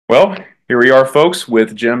Well, here we are, folks,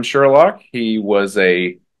 with Jim Sherlock. He was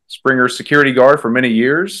a Springer security guard for many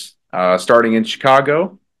years, starting in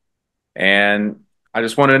Chicago. And I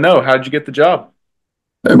just wanted to know, how did you get the job?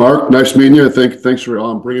 Hey, Mark, nice meeting you. Thanks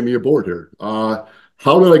for bringing me aboard here.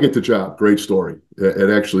 How did I get the job? Great story. It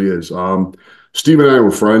actually is. Steve and I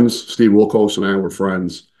were friends. Steve Wilkos and I were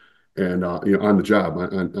friends, and on the job,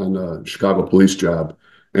 on the Chicago police job,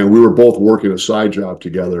 and we were both working a side job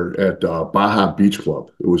together at Baja Beach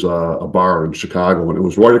Club. It was a bar in Chicago, and it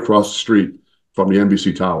was right across the street from the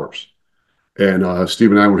NBC Towers. And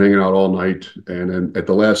Steve and I were hanging out all night. And then at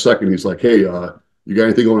the last second, he's like, "Hey, you got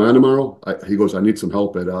anything going on tomorrow?" He goes, "I need some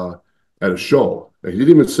help at a show." And he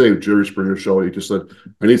didn't even say Jerry Springer show. He just said,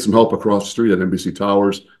 "I need some help across the street at NBC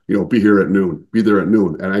Towers. Be here at noon. Be there at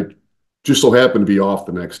noon." And I just so happened to be off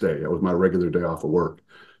the next day. It was my regular day off of work.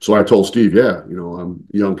 So I told Steve, "Yeah, I'm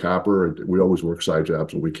a young copper, and we always work side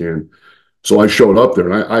jobs when we can." So I showed up there,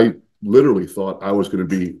 and I literally thought I was going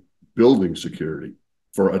to be building security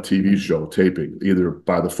for a TV show taping, either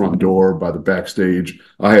by the front door, by the backstage.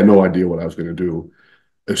 I had no idea what I was going to do.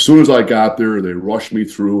 As soon as I got there, they rushed me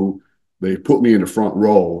through. They put me in the front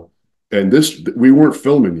row. And we weren't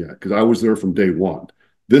filming yet because I was there from day one.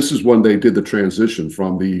 This is when they did the transition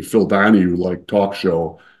from the Phil Donahue like talk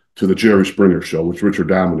show to the Jerry Springer show, which Richard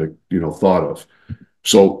Dominic, thought of.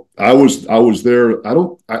 So I was there.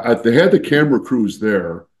 They had the camera crews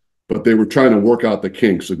there, but they were trying to work out the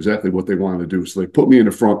kinks, exactly what they wanted to do. So they put me in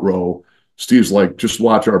the front row. Steve's like, "Just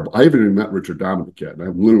watch our." I haven't even met Richard Dominic yet, and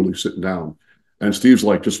I'm literally sitting down. And Steve's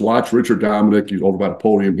like, "Just watch Richard Dominic. He's over by the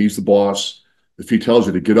podium. He's the boss. If he tells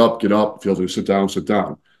you to get up, get up. If he tells you to sit down, sit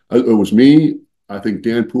down." It was me, I think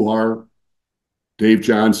Dan Puhar, Dave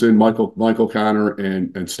Johnson, Michael Connor,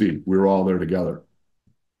 and Steve. We were all there together.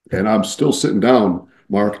 And I'm still sitting down,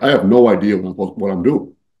 Mark. I have no idea what I'm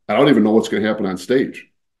doing. I don't even know what's going to happen on stage.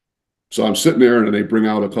 So I'm sitting there, and they bring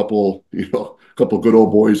out a couple good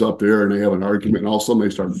old boys up there, and they have an argument, and all of a sudden they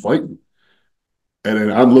start fighting. And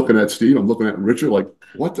then I'm looking at Steve, I'm looking at Richard, like,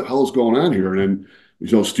 what the hell is going on here? And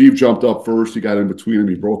then, Steve jumped up first. He got in between them.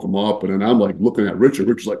 He broke them up. And then I'm like looking at Richard.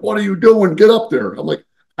 Richard's like, "What are you doing? Get up there." I'm like,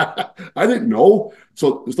 I didn't know.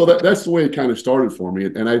 So that's the way it kind of started for me.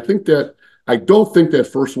 And I don't think that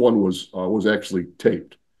first one was actually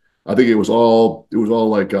taped. I think it was all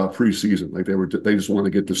like preseason. Like they just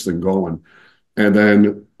wanted to get this thing going. And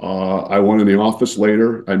then I went in the office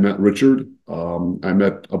later. I met Richard. I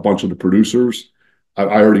met a bunch of the producers. I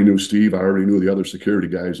already knew Steve. I already knew the other security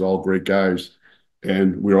guys, all great guys.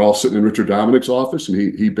 And we were all sitting in Richard Dominic's office, and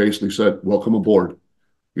he basically said, "Welcome aboard."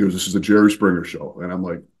 He goes, "This is the Jerry Springer show." And I'm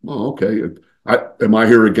like, "Oh, okay. Am I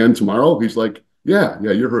here again tomorrow?" He's like, "Yeah,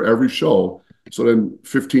 you're here every show." So then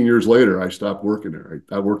 15 years later, I stopped working there.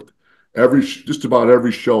 I worked just about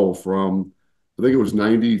every show from, I think it was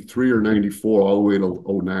 93 or 94 all the way to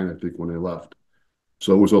 '09, I think, when they left.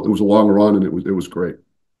 So it was a long run, and it was great.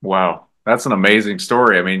 Wow, that's an amazing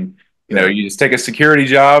story. I mean, Yeah. you just take a security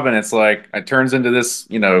job and it's like it turns into this,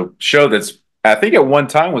 show that's, I think at one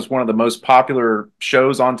time was one of the most popular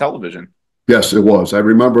shows on television. Yes, it was. I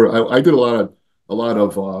remember I did a lot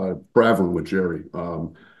of traveling with Jerry.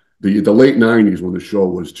 The late '90s, when the show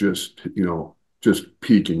was just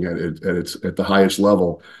peaking at the highest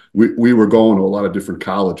level. We were going to a lot of different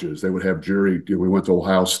colleges. They would have Jerry. We went to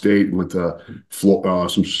Ohio State and went to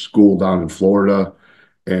some school down in Florida.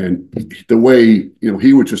 And the way,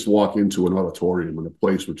 he would just walk into an auditorium and the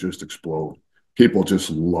place would just explode. People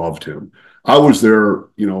just loved him. I was there,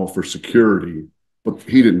 for security, but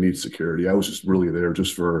he didn't need security. I was just really there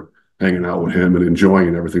just for hanging out with him and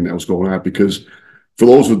enjoying everything that was going on. Because for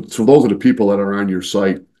those of the people that are on your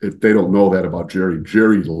site, if they don't know that about Jerry,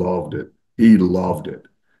 Jerry loved it. He loved it.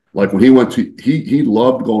 Like when he went to, he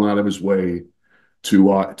loved going out of his way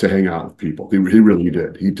to hang out with people. He really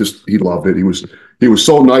did. He loved it. He was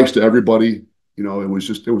so nice to everybody. It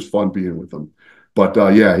was fun being with him. But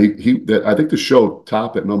yeah, I think the show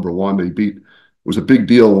topped at number one. It was a big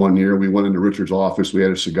deal one year. We went into Richard's office. We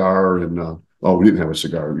had a cigar, and oh, we didn't have a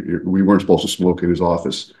cigar. We weren't supposed to smoke in his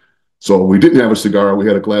office, so we didn't have a cigar. We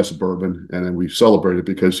had a glass of bourbon, and then we celebrated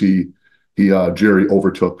because Jerry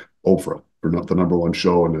overtook Oprah for the number one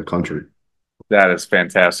show in the country. That is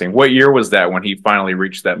fantastic. What year was that when he finally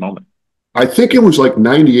reached that moment? I think it was like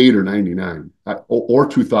 '98 or '99 or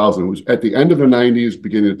 2000. It was at the end of the '90s,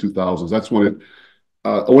 beginning of 2000s. That's when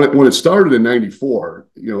it started in '94.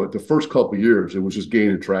 The first couple of years, it was just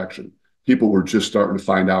gaining traction. People were just starting to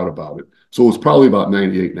find out about it. So it was probably about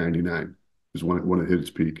 '98, '99 is when it hit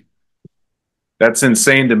its peak. That's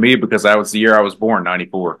insane to me because that was the year I was born,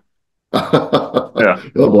 94. Oh Yeah.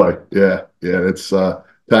 boy, yeah. It's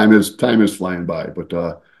time is flying by,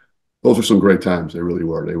 but those were some great times. They really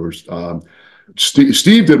were. They were.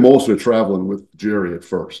 Steve did most of the traveling with Jerry at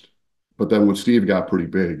first, but then when Steve got pretty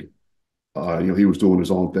big, he was doing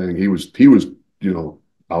his own thing. He was, you know,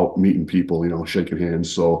 out meeting people, shaking hands.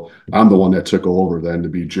 So I'm the one that took over then to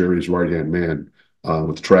be Jerry's right hand man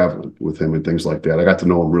with traveling with him and things like that. I got to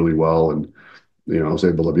know him really well, and I was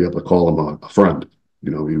able to be able to call him a friend.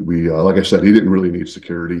 We like I said, he didn't really need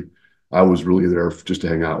security. I was really there just to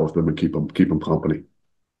hang out with him and keep him company.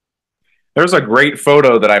 There's a great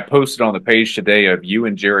photo that I posted on the page today of you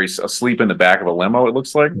and Jerry asleep in the back of a limo, it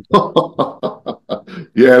looks like.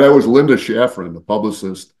 Yeah, that was Linda Shaffrin, the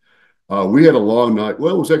publicist. We had a long night.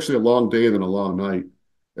 Well, it was actually a long day and then a long night,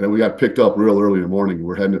 and then we got picked up real early in the morning.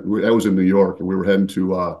 I was in New York, and we were heading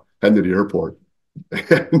to the airport.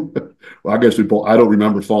 And, well, I guess we both. I don't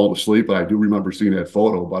remember falling asleep, but I do remember seeing that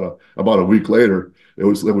photo about a week later. It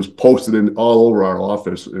was posted in all over our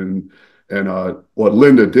office, and what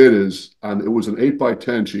Linda did is, it was an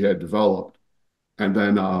 8x10 she had developed, and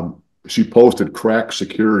then she posted crack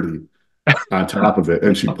security on top of it,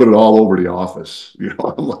 and she put it all over the office.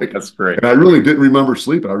 I'm like, That's great. and I really didn't remember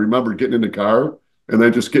sleeping. I remember getting in the car and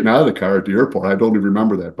then just getting out of the car at the airport. I don't even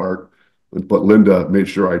remember that part, but Linda made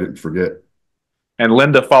sure I didn't forget. And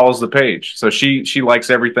Linda follows the page, so she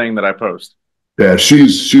likes everything that I post. Yeah,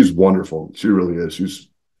 she's wonderful. She really is. She's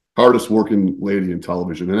hardest working lady in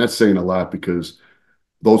television, and that's saying a lot because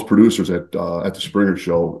those producers at the Springer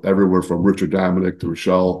Show, everywhere from Richard Dominic to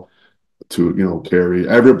Rochelle to Carrie,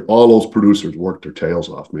 all those producers worked their tails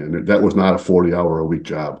off, man. That was not a 40-hour a week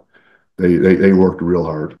job. They worked real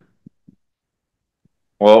hard.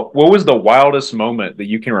 Well, what was the wildest moment that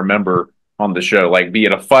you can remember on the show? Like, be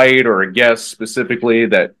it a fight or a guest specifically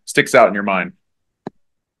that sticks out in your mind?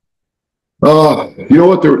 You know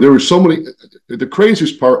what? There were so many. The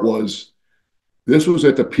craziest part was this was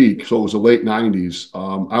at the peak, so it was the late '90s.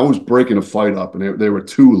 I was breaking a fight up, and they were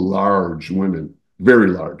two large women, very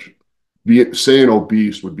large. Saying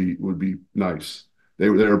obese would be nice. They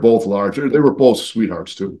were both large. They were both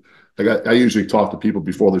sweethearts too. I usually talk to people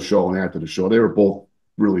before the show and after the show. They were both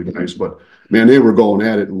really nice, but man, they were going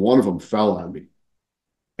at it, and one of them fell on me.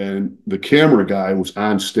 And the camera guy was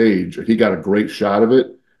on stage. He got a great shot of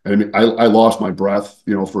it. And I mean, I lost my breath,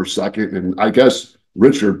 for a second. And I guess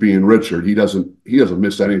Richard, being Richard, he doesn't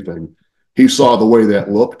miss anything. He saw the way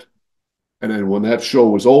that looked, and then when that show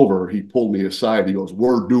was over, he pulled me aside. He goes,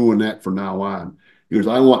 "We're doing that from now on." He goes,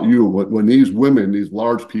 "I want you, when these women, these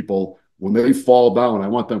large people, when they fall down, I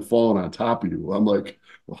want them falling on top of you." I'm like,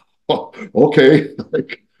 oh, okay.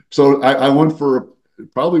 So I went for,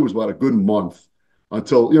 it probably was about a good month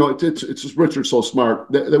until, it's just Richard's so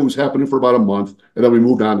smart. That was happening for about a month, and then we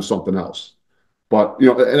moved on to something else. But,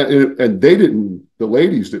 and the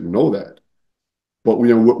ladies didn't know that. But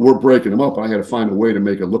we're breaking them up, and I had to find a way to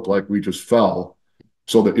make it look like we just fell,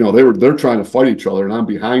 so that they're trying to fight each other, and I'm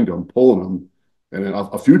behind them pulling them, and then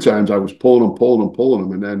a few times I was pulling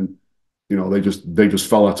them, and then they just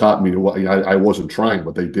fell on top of me. I wasn't trying,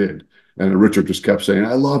 but they did, and Richard just kept saying,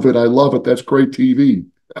 I love it, that's great TV."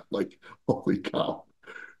 I'm like, holy cow!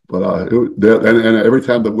 But and every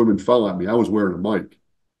time the women fell on me, I was wearing a mic,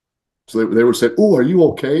 so they were saying, "Oh, are you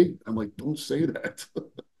okay?" I'm like, "Don't say that."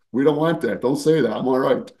 We don't want that. Don't say that. I'm all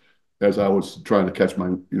right. As I was trying to catch my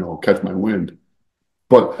wind.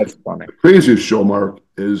 But That's funny. the craziest show, Mark,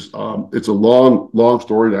 is it's a long, long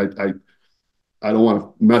story. I don't want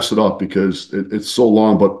to mess it up because it's so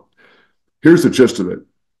long. But here's the gist of it.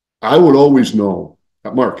 I would always know.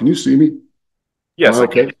 Mark, can you see me? Am I Yes, I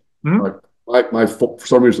can. okay? Mhm. All right. For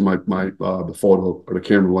some reason my the photo or the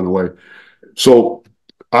camera went away. So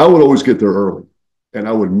I would always get there early, and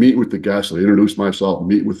I would meet with the guests. I'd introduce myself,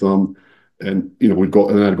 meet with them, and we'd go,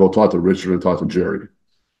 and then I'd go talk to Richard and talk to Jerry.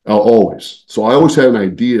 Always. So I always had an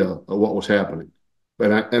idea of what was happening,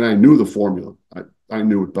 and I knew the formula. I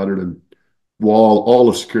knew it better than, well, all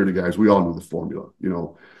the security guys. We all knew the formula,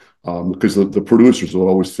 because the producers would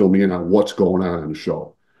always fill me in on what's going on in the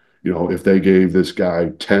show. If they gave this guy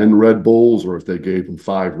 10 Red Bulls or if they gave him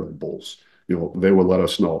 5 Red Bulls, they would let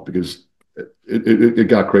us know because it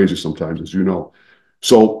got crazy sometimes, as you know.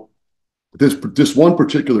 So this one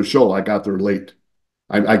particular show, I got there late.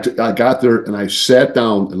 I got there and I sat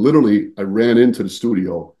down and literally I ran into the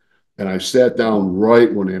studio and I sat down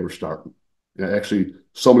right when they were starting. Actually,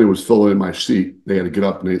 somebody was filling in my seat. They had to get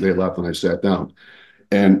up and they left and I sat down.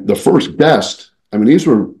 And the first guest, I mean, these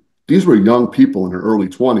were young people in their early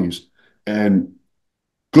 20s and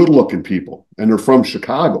good looking people. And they're from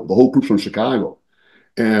Chicago. The whole group's from Chicago.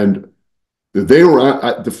 And they were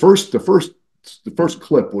the first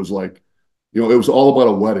clip was like, it was all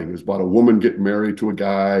about a wedding. It was about a woman getting married to a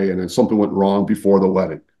guy, and then something went wrong before the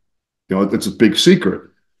wedding. It's a big secret.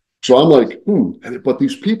 So I'm like, but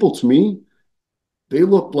these people to me, they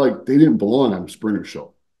look like they didn't belong on a Springer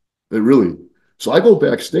show. They really. So I go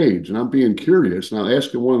backstage and I'm being curious and I'm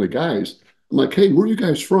asking one of the guys, I'm like, hey, where are you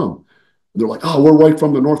guys from? And they're like, oh, we're right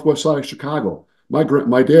from the northwest side of Chicago. My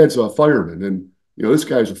dad's a fireman, and this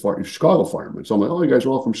guy's a Chicago fireman. So I'm like, oh, you guys are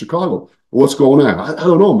all from Chicago. Well, what's going on? I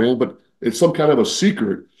don't know, man, but it's some kind of a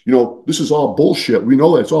secret. This is all bullshit. We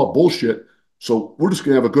know that's all bullshit. So we're just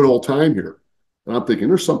gonna have a good old time here. And I'm thinking,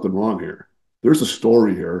 there's something wrong here. There's a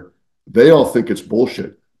story here. They all think it's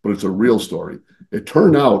bullshit, but it's a real story. It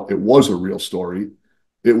turned out it was a real story.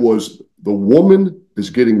 It was the woman is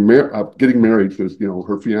getting married to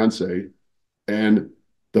her fiance, and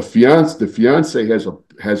the fiance has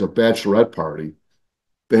a bachelorette party.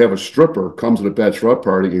 They have a stripper comes to the bachelorette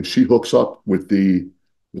party, and she hooks up with the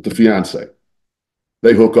fiance.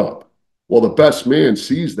 They hook up. Well, the best man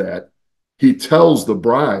sees that. He tells the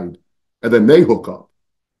bride, and then they hook up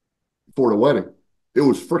for the wedding. It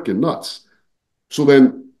was freaking nuts. So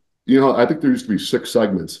then, I think there used to be 6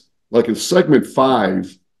 segments. Like in segment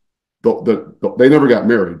 5, they never got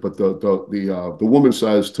married, but the woman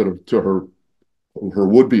says to her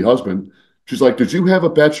would be husband, she's like, "Did you have a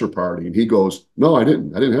bachelor party?" And he goes, "No, I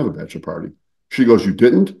didn't. I didn't have a bachelor party." She goes, "You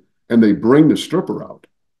didn't?" And they bring the stripper out.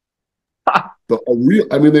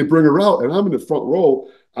 I mean, they bring her out, and I'm in the front row.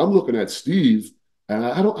 I'm looking at Steve, and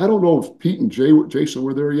I don't know if Pete and Jason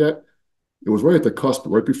were there yet. It was right at the cusp,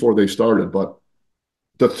 right before they started. But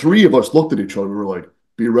the 3 of us looked at each other. We were like,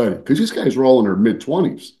 "Be ready," because these guys are all in their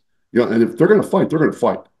mid-20s. And if they're going to fight, they're going to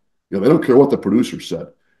fight. They don't care what the producer said.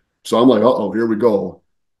 So I'm like, "Uh-oh, here we go."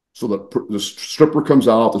 So the stripper comes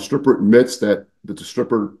out. The stripper admits that the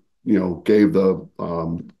stripper, gave the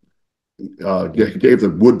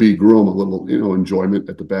would-be groom a little, enjoyment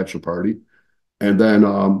at the bachelor party. And then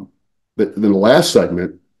the last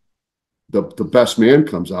segment, the best man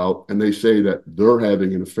comes out, and they say that they're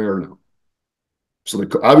having an affair now. So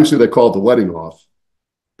obviously they called the wedding off,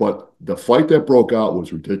 but the fight that broke out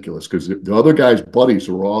was ridiculous because the other guy's buddies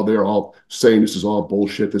were all there, all saying this is all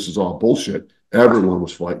bullshit. This is all bullshit. Everyone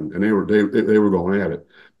was fighting, and they were going at it.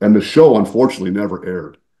 And the show unfortunately never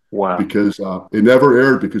aired Wow. because it never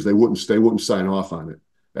aired because they wouldn't sign off on it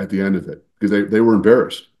at the end of it because they were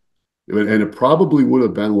embarrassed. And it probably would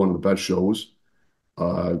have been one of the best shows,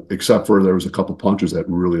 except for there was a couple punches that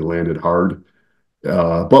really landed hard.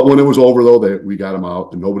 But when it was over, though, we got him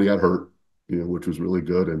out and nobody got hurt, which was really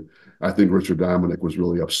good. And I think Richard Dominic was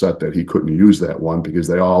really upset that he couldn't use that one because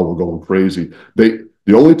they all were going crazy.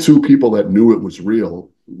 The only 2 people that knew it was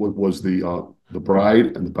real was the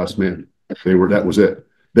bride and the best man. That was it.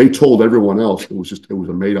 They told everyone else it was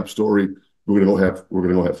a made up story. We're gonna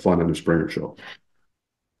go have fun on the Springer show.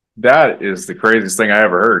 That is the craziest thing I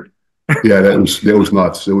ever heard. Yeah, that was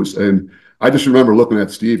nuts. And I just remember looking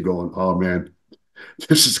at Steve going, "Oh man,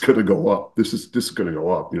 this is going to go up. This is going to go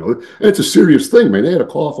up." And it's a serious thing, man. They had a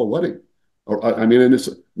call for a wedding. Or I mean, in this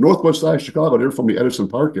northwest side of Chicago, they're from the Edison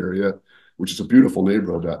Park area, which is a beautiful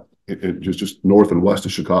neighborhood just north and west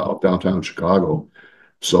of Chicago, downtown Chicago.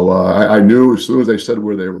 So I knew as soon as they said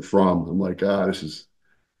where they were from, I'm like, this is.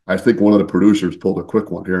 I think one of the producers pulled a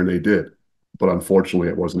quick one here, and they did, but unfortunately,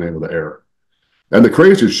 it wasn't able to air. And the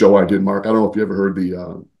craziest show I did, Mark, I don't know if you ever heard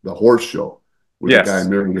the horse show with the guy Yes.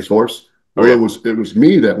 marrying his horse. Oh Well, yeah. it was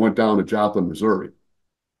me that went down to Joplin, Missouri.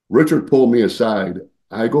 Richard pulled me aside.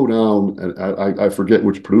 I go down, and I forget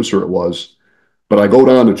which producer it was, but I go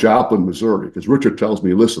down to Joplin, Missouri, because Richard tells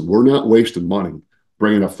me, "Listen, we're not wasting money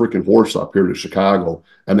bringing a freaking horse up here to Chicago,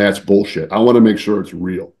 and that's bullshit. I want to make sure it's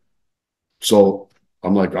real." So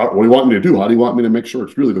I'm like, "What do you want me to do? How do you want me to make sure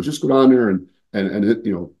it's real?" He goes, "Just go down there and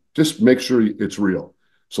just make sure it's real."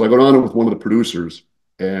 So I go down there with one of the producers,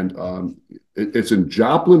 and it's in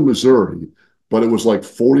Joplin, Missouri, but it was like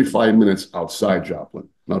 45 minutes outside Joplin.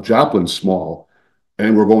 Now Joplin's small,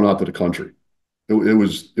 and we're going out to the country. It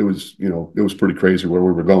was pretty crazy where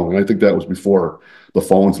we were going. And I think that was before the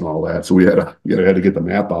phones and all that. So we had to get the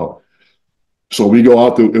map out. So we go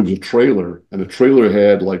out there. It was a trailer, and the trailer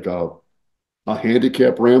had like a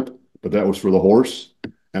handicap ramp, but that was for the horse.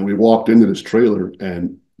 And we walked into this trailer,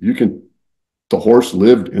 and the horse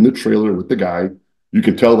lived in the trailer with the guy. You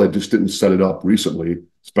can tell they just didn't set it up recently.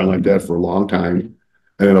 It's been like that for a long time.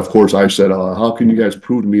 And then, of course, I said, "How can you guys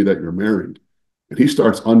prove to me that you're married?" And he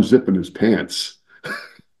starts unzipping his pants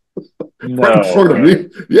right in No front of way. me.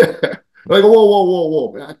 Yeah. And I go, "Whoa, whoa, whoa,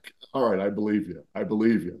 whoa, man. All right, I believe you. I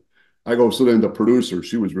believe you." I go, so then the producer,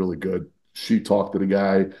 she was really good. She talked to the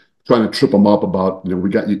guy, trying to trip him up about, we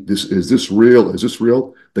got this. Is this real? Is this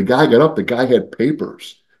real? The guy got up. The guy had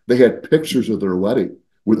papers. They had pictures of their wedding.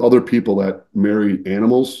 with other people that marry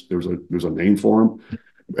animals. There's a name for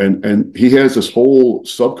them, and he has this whole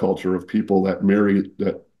subculture of people that marry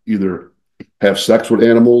that either have sex with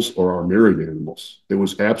animals or are married animals. It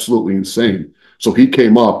was absolutely insane. So he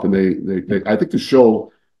came up, and they I think the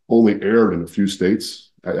show only aired in a few states.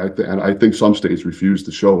 And I think some states refused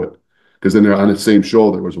to show it because then on the same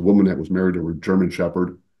show there was a woman that was married to a German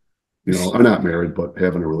Shepherd. I'm not married, but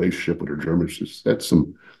having a relationship with her German, that's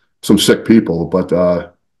some sick people. But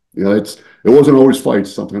it wasn't always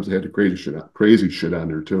fights. Sometimes they had the crazy shit on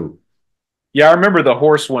there too. Yeah, I remember the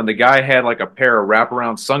horse one. The guy had like a pair of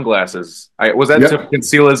wraparound sunglasses. Was that to Yeah.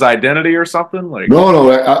 conceal his identity or something? Like, No, no.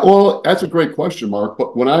 Well, that's a great question, Mark.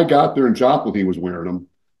 But when I got there in Joplin, he was wearing them.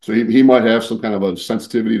 So he might have some kind of a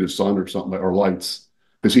sensitivity to sun or something or lights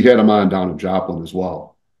because he had them on down in Joplin as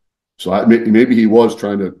well. So maybe he was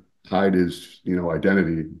trying to hide his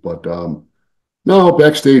identity, but no,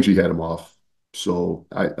 backstage he had him off. So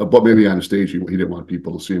but maybe on the stage he didn't want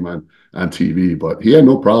people to see him on TV, but he had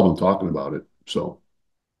no problem talking about it. So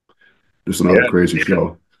just another yeah, crazy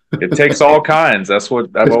show. it takes all kinds. That's what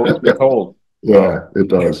I've always been told. Yeah, it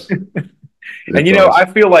does. And It does. I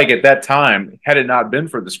feel like at that time, had it not been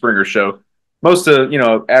for the Springer Show, most of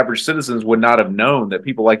average citizens would not have known that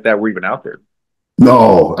people like that were even out there.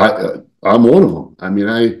 No, I'm one of them. I mean,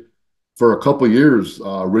 I for a couple of years,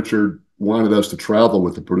 Richard wanted us to travel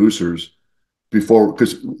with the producers before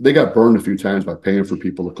because they got burned a few times by paying for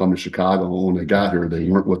people to come to Chicago. When they got here, they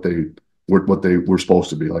weren't what they were supposed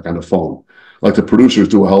to be, like on the phone. Like the producers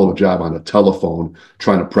do a hell of a job on the telephone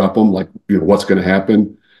trying to prep them, like what's going to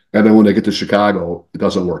happen. And then when they get to Chicago, it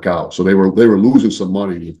doesn't work out. So they were losing some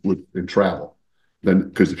money in travel, then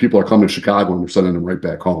because the people are coming to Chicago and they're sending them right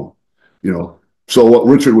back home. You know, so what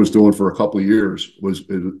Richard was doing for a couple of years is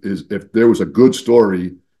if there was a good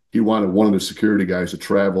story, he wanted one of the security guys to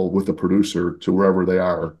travel with the producer to wherever they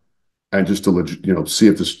are and just to see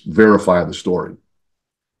if this verify the story.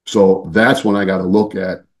 So that's when I got to look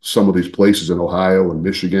at some of these places in Ohio and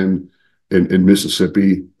Michigan and in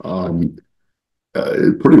Mississippi.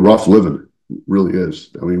 Pretty rough living, it really is.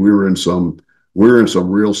 I mean, we were in some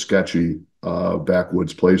real sketchy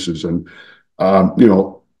backwoods places, and you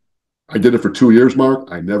know, I did it for 2 years, Mark.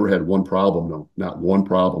 I never had one problem, no, not one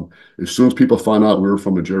problem. As soon as people found out we were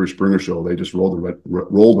from the Jerry Springer Show, they just rolled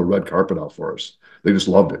the red carpet out for us. They just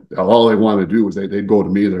loved it. All they wanted to do was they'd go to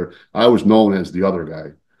me there. I was known as the other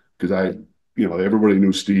guy because everybody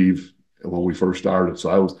knew Steve when we first started.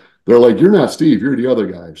 So they're like, "You're not Steve, you're the other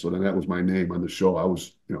guy." So then that was my name on the show. I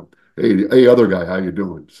was, hey, other guy, how you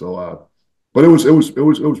doing? So, but it was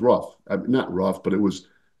rough. I mean, not rough, but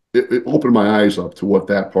it opened my eyes up to what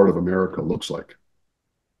that part of America looks like,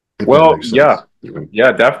 if that Well, makes yeah, sense.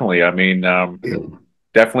 yeah, definitely. I mean,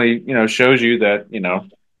 definitely, shows you that,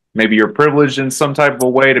 maybe you're privileged in some type of a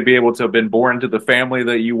way to be able to have been born into the family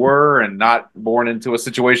that you were and not born into a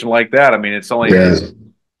situation like that. I mean, it's only,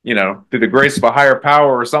 Yeah, through the grace of a higher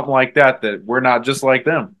power or something like that, that we're not just like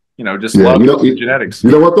them, just yeah. love You know, and you, genetics.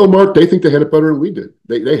 you know what though, Mark? They think they had it better than we did.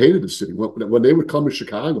 They hated the city when they would come to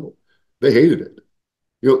Chicago. They hated it.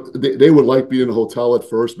 They would like being in a hotel at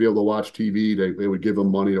first, be able to watch TV. They would give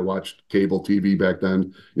them money to watch cable TV back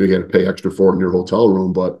then. You had to pay extra for it in your hotel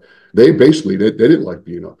room, but they didn't like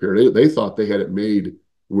being up here. They thought they had it made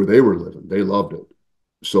where they were living. They loved it.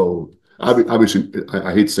 So obviously,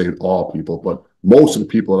 I hate saying all people, but most of the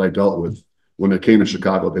people that I dealt with when they came to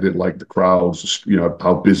Chicago, they didn't like the crowds.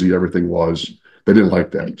 How busy everything was. They didn't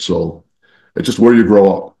like that. So it's just where you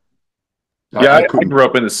grow up. Yeah, I I couldn't. grew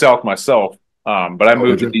up in the South myself, but I Oh,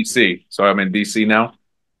 moved did to you? DC. So I'm in DC now.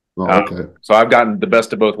 Oh, Um, okay. so I've gotten the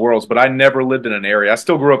best of both worlds, but I never lived in an area. I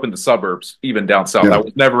still grew up in the suburbs, even down south. I Yeah.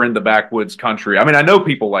 was never in the backwoods country. I mean, I know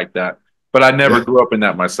people like that, but I never Yeah. grew up in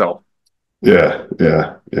that myself. Yeah,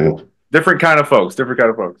 yeah, yeah, Different kind of folks, different kind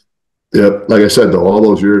of folks. yeah. Like I said, though, all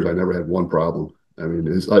those years, I never had one problem. I mean,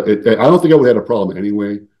 I don't think I would have had a problem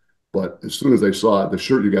anyway. But as soon as they saw it, the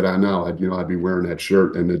shirt you got on now, I'd be wearing that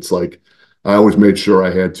shirt, and it's like I always made sure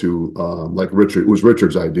I had to, like Richard. It was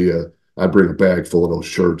Richard's idea. I'd bring a bag full of those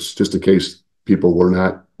shirts just in case people were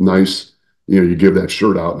not nice. You give that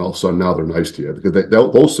shirt out, and all of a sudden now they're nice to you because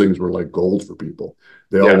those things were like gold for people.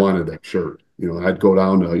 They all Yeah. wanted that shirt. I'd go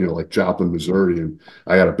down to like Joplin, Missouri, and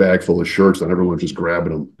I had a bag full of shirts, and everyone just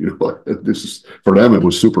grabbing them. This is for them. It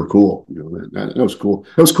was super cool. That was cool.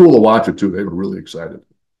 It was cool to watch it too. They were really excited.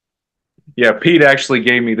 Yeah. Pete actually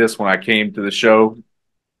gave me this when I came to the show.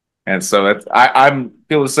 And so I'm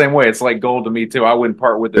feel the same way. It's like gold to me too. I wouldn't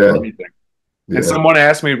part with it for Yeah, anything. And yeah, someone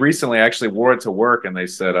asked me recently, I actually wore it to work, and they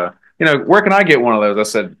said, where can I get one of those? I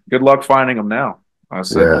said, good luck finding them now. I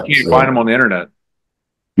said, you yeah, can't find yeah. them on the internet.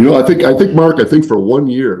 I think Mark, I think for 1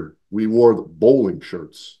 year we wore the bowling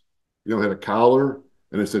shirts. Had a collar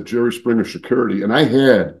and it said Jerry Springer Security, and I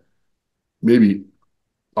had maybe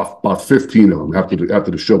about 15 of them after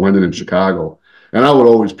the show ended in Chicago.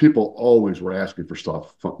 And people always were asking for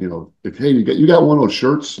stuff. If hey, you got one of those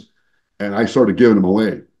shirts, and I started giving them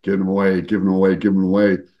away, giving them away, giving them away, giving them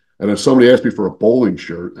away. And then somebody asked me for a bowling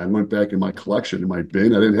shirt. I went back in my collection, in my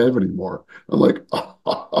bin. I didn't have any more. I'm like,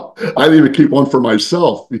 I didn't even keep one for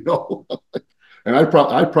myself. And I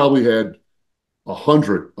probably had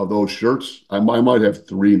 100 of those shirts. I might have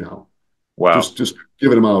three now. Wow. Just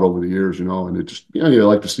giving them out over the years, and it just you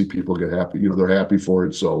like to see people get happy. They're happy for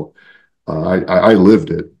it. So I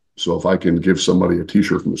lived it. So if I can give somebody a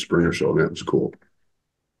T-shirt from the Springer Show, that was cool.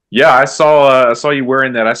 Yeah, I saw you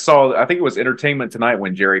wearing that. I think it was Entertainment Tonight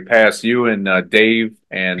when Jerry passed. You and Dave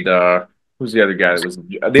and who's the other guy that was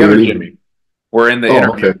the other Danny. Jimmy were in the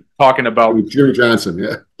Oh, okay. interview talking about Jimmy Johnson.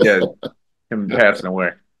 Yeah. yeah him passing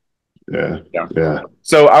away. Yeah. Yeah. Yeah.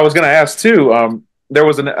 So I was going to ask too. There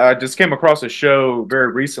was I just came across a show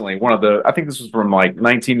very recently. I think this was from like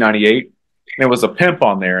 1998. And it was a pimp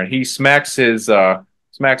on there, and he smacks his the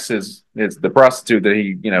prostitute that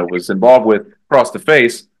he was involved with across the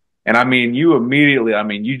face. And I mean,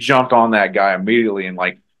 you jumped on that guy immediately and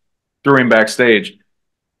like threw him backstage.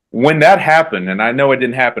 When that happened, and I know it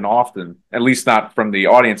didn't happen often, at least not from the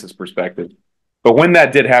audience's perspective, but when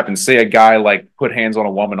that did happen, say a guy like put hands on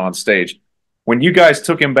a woman on stage, when you guys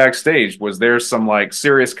took him backstage, was there some like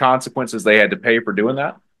serious consequences they had to pay for doing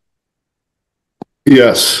that?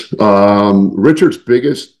 Yes. Richard's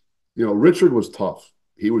biggest, Richard was tough.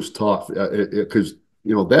 He was tough because,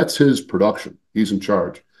 that's his production. He's in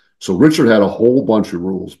charge. So Richard had a whole bunch of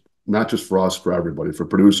rules, not just for us, for everybody, for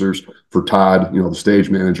producers, for Todd, the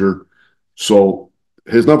stage manager. So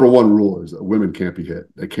his number one rule is that women can't be hit.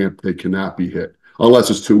 They cannot be hit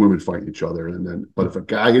unless it's two women fighting each other. But if a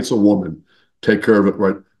guy hits a woman, take care of it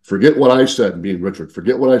right. Forget what I said, being Richard.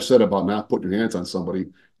 Forget what I said about not putting your hands on somebody.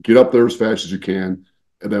 Get up there as fast as you can.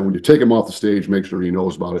 And then when you take him off the stage, make sure he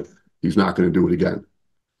knows about it. He's not going to do it again.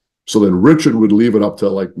 So then Richard would leave it up to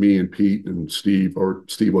like me and Pete and Steve, or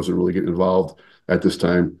Steve wasn't really getting involved at this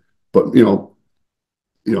time. But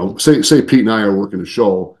say Pete and I are working a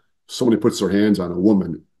show, somebody puts their hands on a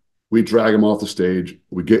woman, we drag him off the stage,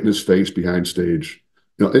 we get in his face behind stage.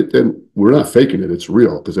 And we're not faking it; it's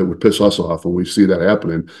real, because it would piss us off when we see that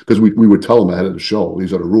happening. Because we would tell them ahead of the show,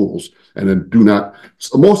 these are the rules, and then do not.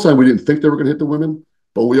 Most of the time, we didn't think they were going to hit the women,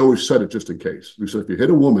 but we always said it just in case. We said, if you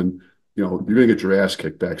hit a woman, you're going to get your ass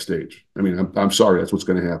kicked backstage. I mean, I'm sorry, that's what's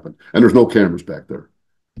going to happen. And there's no cameras back there.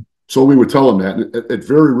 So we would tell them that. And it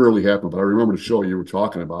very rarely happened, but I remember the show you were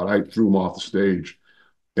talking about. I threw him off the stage,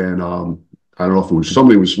 and I don't know if it was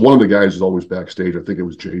somebody. It was one of the guys who's always backstage. I think it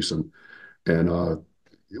was Jason, and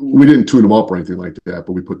we didn't tune him up or anything like that,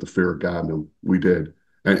 but we put the fear of God in him. We did,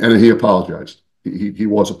 and he apologized. He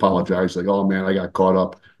was apologized, like, oh man, I got caught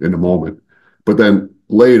up in the moment. But then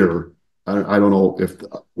later, I don't know if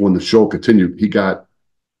when the show continued, I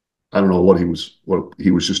don't know what he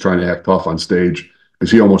was just trying to act tough on stage,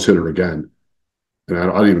 because he almost hit her again. And I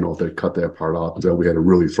don't even know if they cut that part off, but then we had to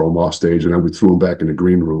really throw him off stage, and then we threw him back in the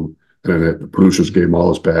green room, and then the producers gave him all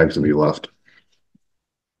his bags and he left.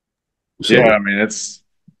 Yeah, I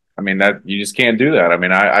So mean that you just can't do that. I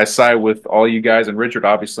mean, I side with all you guys and Richard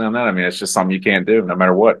obviously on that. I mean, it's just something you can't do no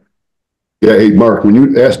matter what. yeah, hey Mark, when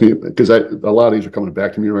you asked me, because a lot of these are coming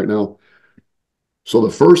back to me right now. So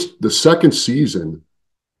the second season,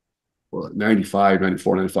 well, 95,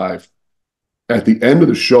 94, 95, at the end of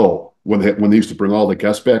the show, when they used to bring all the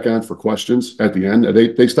guests back on for questions at the end,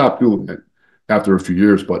 they stopped doing it after a few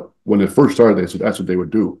years. But when it first started, they said that's what they would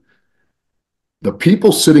do. The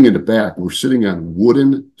people sitting in the back were sitting on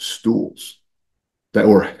wooden stools that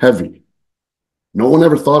were heavy. No one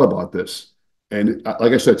ever thought about this. And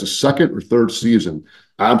like I said, it's a second or third season.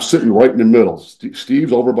 I'm sitting right in the middle.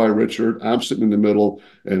 Steve's over by Richard. I'm sitting in the middle,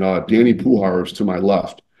 and Danny Pujar is to my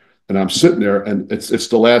left. And I'm sitting there, and it's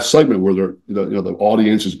the last segment where the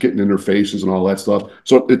audience is getting in their faces and all that stuff.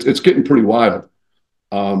 So it's getting pretty wild.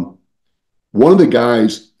 Um, One of the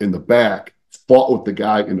guys in the back fought with the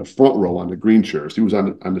guy in the front row on the green chairs. He was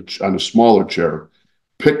on the smaller chair,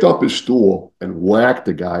 picked up his stool and whacked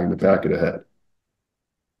the guy in the back of the head.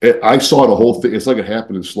 I saw the whole thing. It's like it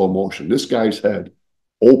happened in slow motion. This guy's head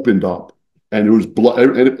opened up, and it was blood.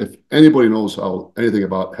 And if anybody knows how anything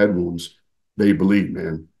about head wounds, they bleed,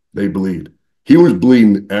 man. They bleed. He was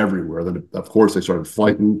bleeding everywhere. Then, of course, they started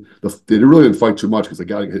fighting. They really didn't fight too much, because the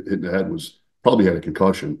guy hit in the head was probably had a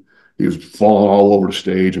concussion. He was falling all over the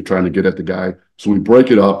stage and trying to get at the guy. So we break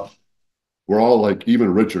it up. We're all like,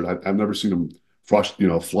 even Richard, I've never seen him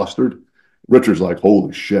flustered. Richard's like,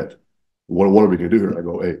 holy shit, what are we gonna do here? I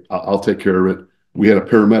go, hey, I'll take care of it. We had a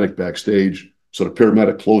paramedic backstage, so the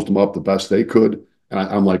paramedic closed him up the best they could, and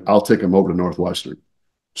I'm like, I'll take him over to Northwestern.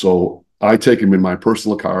 So I take him in my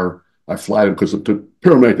personal car. I fly him because the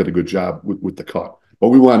paramedic did a good job with the cut, but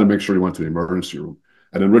we wanted to make sure he went to the emergency room.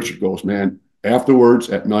 And then Richard goes, man, afterwards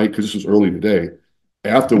at night, because this was early in the day,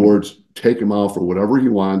 afterwards, take him out for whatever he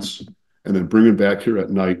wants, and then bring him back here at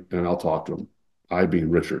night, and I'll talk to him. I being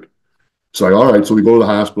Richard. So all right, so we go to the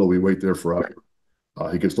hospital. We wait there forever.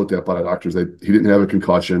 He gets looked at by the doctors. He didn't have a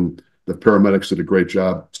concussion. The paramedics did a great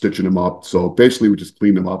job stitching him up. So basically, we just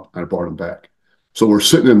cleaned him up and I brought him back. So we're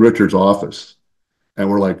sitting in Richard's office, and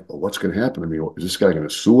we're like, well, what's going to happen to me? Is this guy going to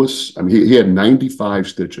sue us? I mean, he had 95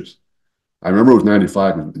 stitches. I remember it was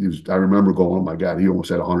 95. I remember going, oh my God, he almost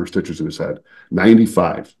had 100 stitches in his head.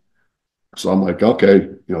 95. So I'm like, okay,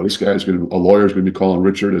 this guy's a lawyer's going to be calling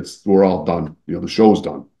Richard. We're all done. The show's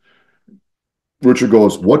done. Richard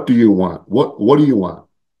goes, what do you want? What do you want?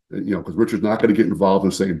 Because Richard's not going to get involved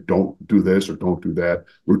in saying, don't do this or don't do that.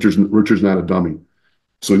 Richard's not a dummy.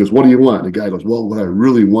 So he goes, what do you want? And the guy goes, well, what I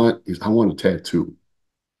really want is I want a tattoo.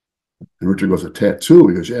 And Richard goes, a tattoo?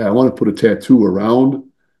 He goes, yeah, I want to put a tattoo around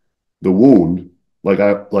the wound,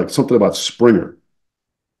 like something about Springer.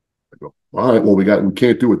 I go, all right, well, we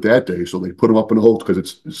can't do it that day. So they put him up in a hotel because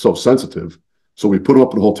it's so sensitive. So we put him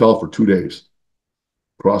up in a hotel for 2 days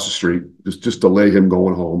across the street, just delay him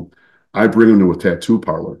going home. I bring him to a tattoo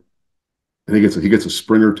parlor, and he gets a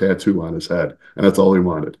Springer tattoo on his head, and that's all he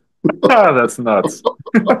wanted. Oh, that's nuts.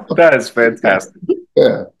 That is fantastic.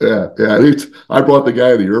 Yeah. I brought the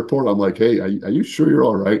guy to the airport. I'm like, hey, are you sure you're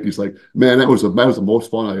all right? He's like, man, that was the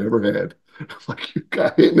most fun I ever had. I'm like, you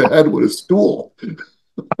got hit in the head with a stool.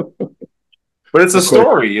 But it's a Of course,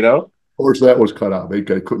 story, you know? that was cut out. They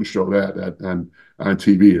couldn't show that on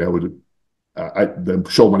TV. That would the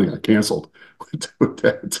show money got canceled with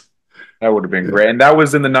that. That would have been Yeah. great. And that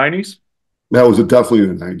was in the 90s? That was definitely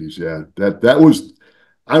in the 90s. Yeah. That was,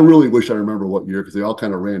 I really wish I remember what year because they all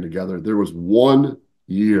kind of ran together. There was one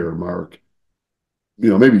year, Mark,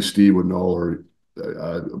 maybe Steve would know,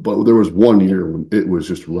 but there was one year when it was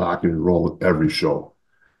just rocking and rolling every show.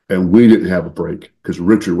 And we didn't have a break because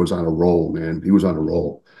Richard was on a roll, man. He was on a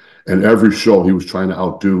roll. And every show he was trying to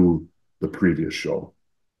outdo the previous show.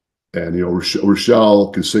 And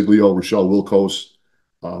Rochelle Consiglio, Rochelle Wilkos,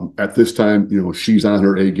 at this time, she's on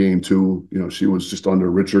her A game too. She was just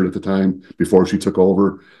under Richard at the time before she took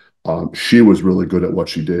over. She was really good at what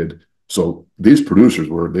she did. So these producers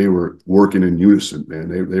were working in unison,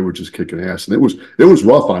 man. They were just kicking ass, and it was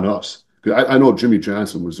rough on us. I know Jimmy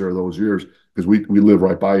Johnson was there those years because we live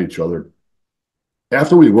right by each other.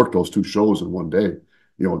 After we worked those two shows in one day,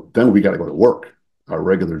 then we got to go to work, our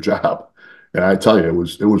regular job. And I tell you, it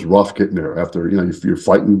was rough getting there after, you're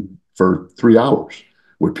fighting for 3 hours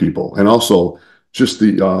with people. And also just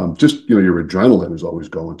your adrenaline is always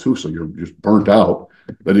going too. So you're just burnt out.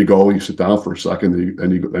 Then you sit down for a second,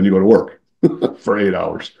 and you go to work for 8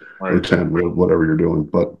 hours or Right. 10, whatever you're doing.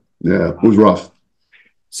 But yeah, it was rough.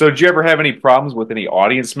 So did you ever have any problems with any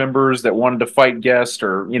audience members that wanted to fight guests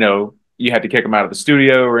or, you had to kick them out of the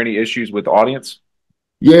studio or any issues with the audience?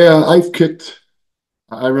 Yeah,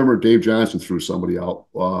 I remember Dave Johnson threw somebody out.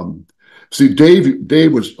 See,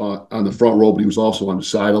 Dave was on the front row, but he was also on the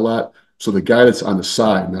side a lot. So the guy that's on the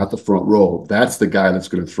side, not the front row, that's the guy that's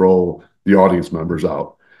going to throw the audience members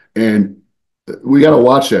out. And we got to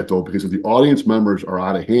watch that though, because if the audience members are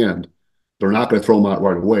out of hand, they're not going to throw them out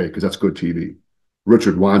right away because that's good TV.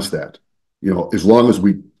 Richard wants that, as long as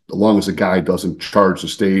the guy doesn't charge the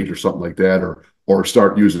stage or something like that, or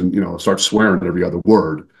start swearing every other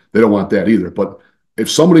word. They don't want that either. But if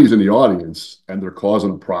somebody's in the audience and they're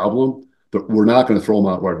causing a problem, we're not going to throw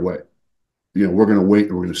them out right away. We're going to wait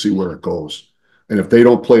and we're going to see where it goes. And if they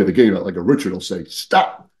don't play the game, like a Richard will say,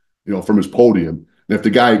 stop, from his podium. And if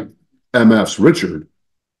the guy MFs Richard,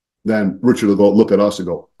 then Richard will go look at us and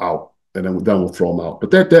go, out. And then we'll throw him out.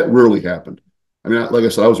 But that rarely happened. I mean, like I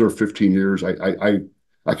said, I was there 15 years. I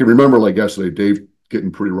can remember like yesterday, Dave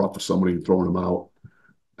getting pretty rough with somebody and throwing him out.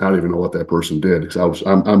 I don't even know what that person did because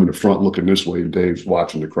I'm in the front looking this way and Dave's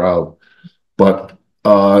watching the crowd. But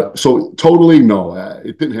so totally no,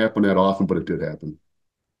 it didn't happen that often, but it did happen.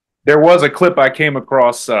 There was a clip I came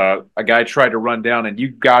across. A guy tried to run down, and you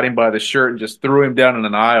got him by the shirt and just threw him down in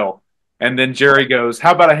an aisle. And then Jerry goes,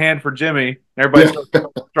 "How about a hand for Jimmy?" And everybody Yeah,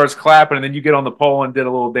 starts clapping, and then you get on the pole and did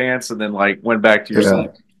a little dance, and then went back to your yeah.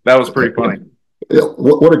 seat. That was pretty funny. Yeah,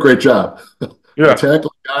 what a great job. I Yeah,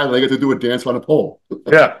 tackled a guy and I get to do a dance on a pole.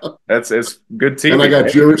 yeah, it's good And I TV, got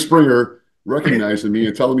right? Jerry Springer recognizing me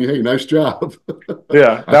and telling me, hey, nice job.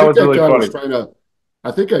 Yeah, I that think was that really guy was funny. trying to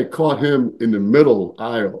I think I caught him in the middle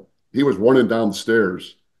aisle. He was running down the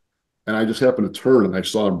stairs, and I just happened to turn and I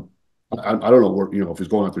saw him. I don't know where, if he's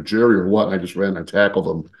going after Jerry or what. I just ran, I tackled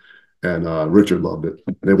him, and Richard loved it.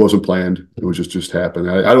 And it wasn't planned. It was just happened.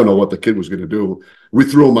 I don't know what the kid was going to do. We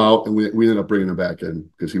threw him out, and we ended up bringing him back in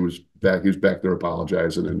because he was back. He was back there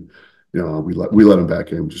apologizing, and we let him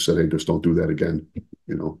back in. Just said, hey, just don't do that again.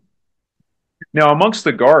 You know. Now, amongst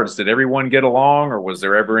the guards, did everyone get along, or was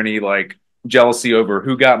there ever any like jealousy over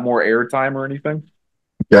who got more airtime or anything?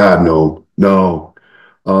 God, no, no,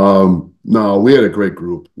 no. We had a great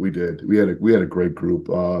group. We did. We had a great group.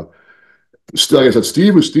 Like I said,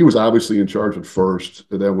 Steve was obviously in charge at first,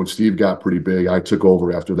 and then when Steve got pretty big, I took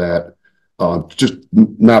over after that. Just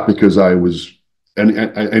not because I was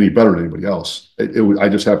any better than anybody else. I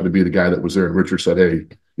just happened to be the guy that was there. And Richard said, "Hey,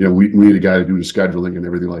 we need a guy to do the scheduling and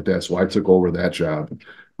everything like that." So I took over that job.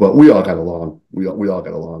 But we all got along. We all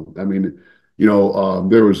got along. I mean,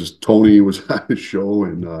 there was this Tony was on the show,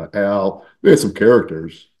 and Al. We had some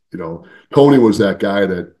characters. Tony was that guy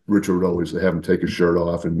that Richard would always have him take his shirt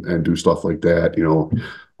off and do stuff like that.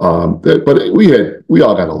 But we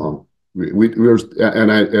all got along.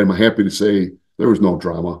 I'm happy to say there was no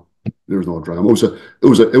drama. There was no drama.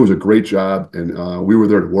 It was a great job, and we were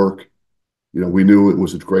there to work. We knew it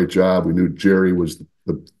was a great job. We knew Jerry was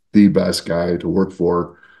the best guy to work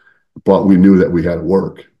for, but we knew that we had to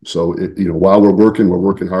work. So while we're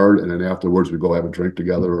working hard, and then afterwards we go have a drink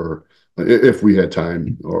together, or if we had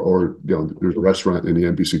time, or there's a restaurant in the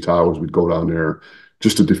NBC Towers, we'd go down there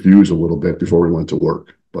just to diffuse a little bit before we went to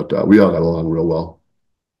work. But we all got along real well.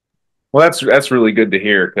 Well, that's really good to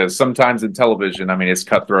hear because sometimes in television, I mean, it's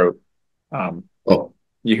cutthroat. Um, Oh,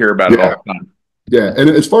 you hear about it all yeah, the time. yeah. And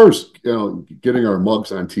as far as getting our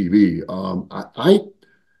mugs on TV,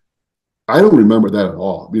 I don't remember that at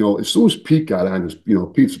all. As soon as Pete got on,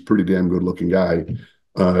 Pete's a pretty damn good looking guy.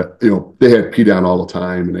 They had Pete on all the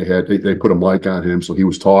time, and they put a mic on him, so he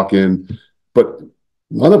was talking, but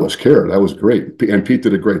none of us cared. That was great, and Pete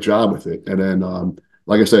did a great job with it. And then,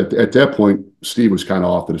 like I said, at that point, Steve was kind of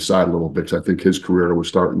off to the side a little bit because I think his career was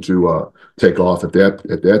starting to take off at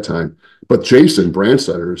that time. But Jason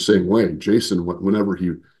Brandstetter, the same way. Jason, whenever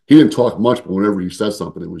he didn't talk much, but whenever he said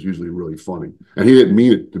something, it was usually really funny, and he didn't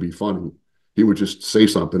mean it to be funny. He would just say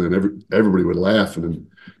something, and everybody would laugh, and then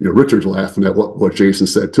Richard's laughing at what Jason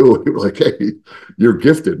said too. He was like, "Hey, you're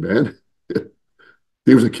gifted, man."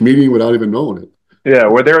 He was a comedian without even knowing it. Yeah,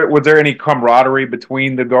 was there any camaraderie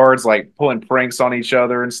between the guards, like pulling pranks on each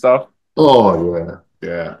other and stuff? Oh yeah,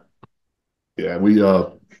 yeah, yeah. We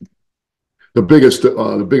the biggest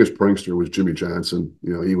prankster was Jimmy Johnson.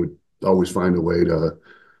 He would always find a way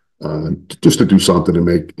just to do something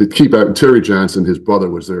to keep out. Terry Johnson, his brother,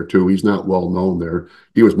 was there too. He's not well known there.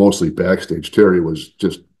 He was mostly backstage. Terry was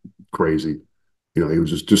just crazy. He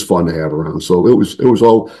was just fun to have around. So it was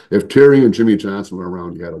all, if Terry and Jimmy Johnson were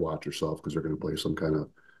around, you had to watch yourself because they're going to play some kind of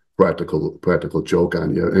practical joke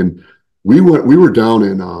on you. And we were down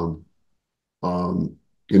in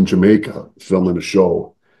Jamaica filming a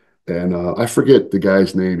show, and I forget the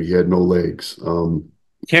guy's name. He had no legs.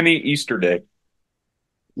 Kenny Easterday.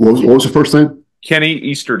 What was the first name? Kenny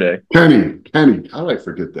Easterday. Kenny. How did I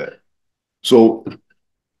forget that? So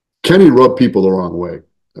Kenny rubbed people the wrong way.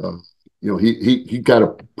 Uh, he got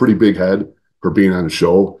a pretty big head for being on the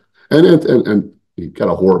show, and he got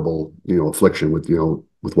a horrible affliction with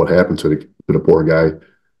what happened to the poor guy.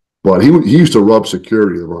 But he used to rub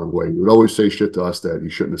security the wrong way. He would always say shit to us that he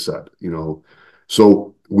shouldn't have said.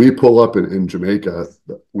 So we pull up in Jamaica.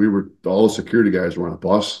 All the security guys were on a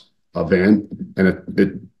bus, a van, and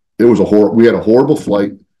it was we had a horrible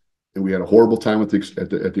flight, and we had a horrible time at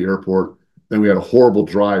the airport. Then we had a horrible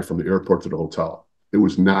drive from the airport to the hotel. It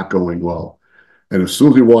was not going well. And as soon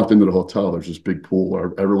as we walked into the hotel, there's this big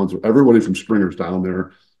pool. Everybody from Springer's down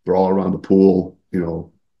there. They're all around the pool,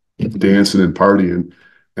 dancing and partying.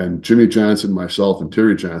 And Jimmy Johnson, myself, and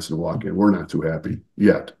Terry Johnson walk in. We're not too happy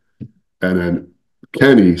yet. And then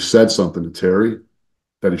Kenny said something to Terry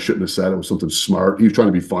that he shouldn't have said. It was something smart. He was trying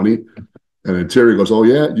to be funny. And then Terry goes, "Oh,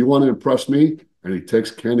 yeah, you want to impress me?" And he takes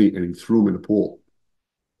Kenny and he threw him in the pool,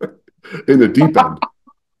 in the deep end.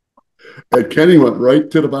 And Kenny went right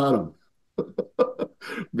to the bottom.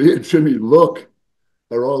 Me and Jimmy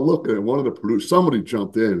are all looking, and one of the producers, somebody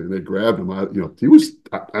jumped in and they grabbed him out. He was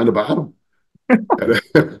on the bottom.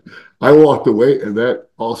 And I walked away, and that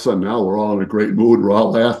all of a sudden now we're all in a great mood. We're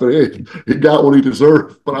all laughing. Hey, he got what he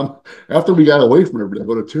deserved. But after we got away from everybody, I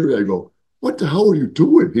go to Terry. I go, "What the hell are you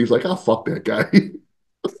doing?" He's like, "Oh, fuck that guy."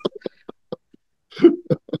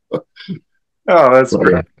 Oh, that's But,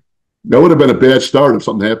 great. that would have been a bad start if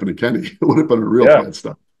something happened to Kenny. It would have been a real Yeah. bad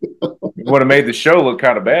start. Would have made the show look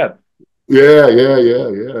kind of bad. Yeah, yeah, yeah,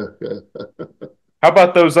 yeah, yeah. How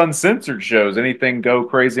about those uncensored shows? Anything go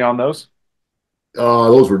crazy on those?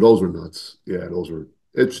 Those were nuts. Yeah, those were.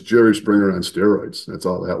 It's Jerry Springer on steroids. That's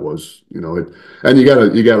all that was. And you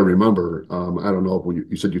gotta remember. I don't know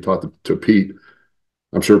if you said you talked to Pete.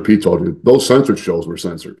 I'm sure Pete told you those censored shows were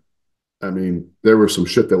censored. I mean, there was some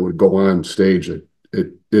shit that would go on stage that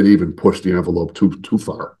it even pushed the envelope too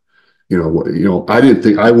far. I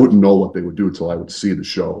wouldn't know what they would do until I would see the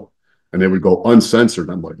show, and they would go uncensored.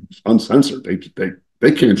 I'm like, uncensored?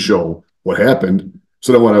 They can't show what happened.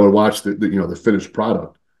 So then when I would watch the finished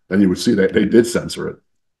product, then you would see that they did censor it,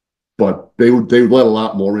 but they would let a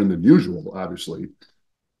lot more in than usual, obviously.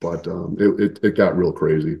 But it got real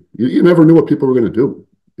crazy. You never knew what people were going to do.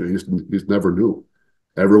 You just never knew.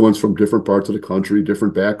 Everyone's from different parts of the country,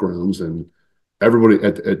 different backgrounds, and everybody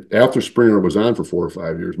after Springer was on for 4 or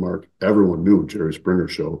 5 years, Mark, everyone knew Jerry Springer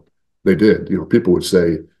show. They did. People would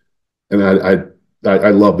say, and I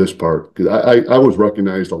love this part because I was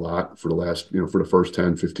recognized a lot for the last, for the first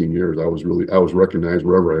 10, 15 years. I was recognized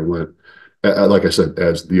wherever I went. Like I said,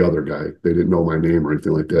 as the other guy. They didn't know my name or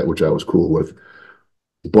anything like that, which I was cool with.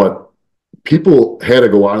 But people had to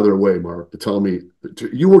go out of their way, Mark, to tell me,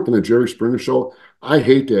 you worked in the Jerry Springer show. I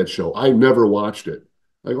hate that show. I never watched it.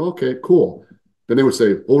 I go, okay, cool. Then they would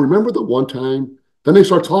say, well, remember the one time? Then they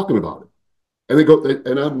start talking about it. And they go,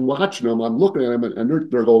 and I'm watching them, I'm looking at them, and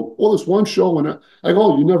they're going, well, this one show, and I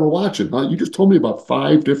go, oh, you never watch it, huh? You just told me about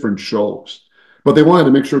 5 different shows. But they wanted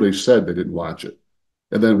to make sure they said they didn't watch it.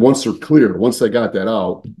 And then once they got that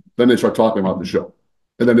out, then they start talking about the show.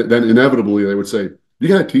 And then inevitably they would say, you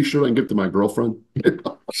got a t-shirt I can give to my girlfriend?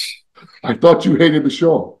 I thought you hated the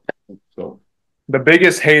show. So The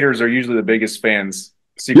biggest haters are usually the biggest fans.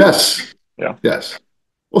 Secret. yes, Yeah. yes.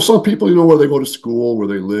 Well, some people, where they go to school, where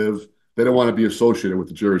they live, they don't want to be associated with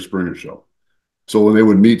the Jerry Springer show. So when they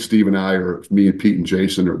would meet Steve and I, or me and Pete and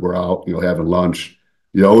Jason, or we're out, having lunch,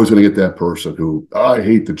 you're always going to get that person who, oh, I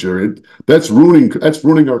hate the Jerry. That's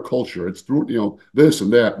ruining our culture. It's this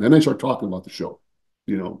and that. And then they start talking about the show.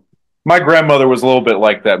 You know. My grandmother was a little bit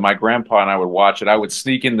like that. My grandpa and I would watch it. I would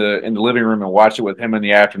sneak in the living room and watch it with him in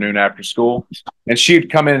the afternoon after school. And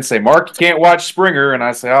she'd come in and say, "Mark, you can't watch Springer." And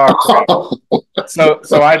I say, "Oh, crap."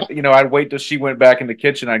 So I'd wait till she went back in the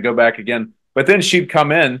kitchen. I'd go back again. But then she'd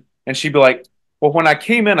come in and she'd be like, "Well, when I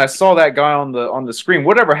came in, I saw that guy on the screen.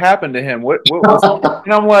 Whatever happened to him? What was?"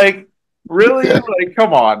 And I'm like, "Really? Yeah, Like,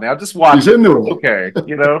 come on now, just watch he's it. into it. Okay,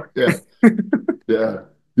 you know." Yeah, yeah.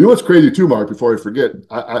 You know what's crazy too, Mark? Before I forget,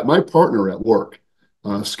 my partner at work,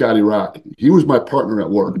 Scotty Rock, he was my partner at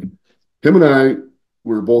work. Him and I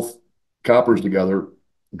were both coppers together,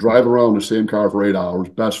 drive around the same car for 8 hours,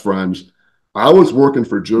 best friends. I was working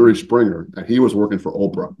for Jerry Springer, and he was working for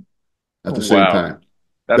Oprah at the same Wow, time.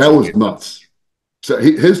 that's That was amazing. nuts. So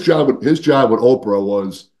his job with Oprah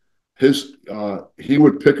was he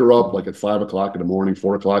would pick her up like at 5 o'clock in the morning,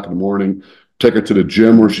 4 o'clock in the morning, take her to the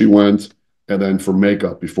gym where she went, and then for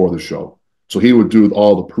makeup before the show. So he would do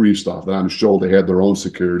all the pre stuff. And on the show, they had their own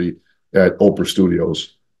security at Oprah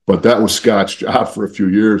Studios. But that was Scott's job for a few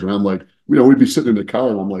years. And I'm like, we'd be sitting in the car,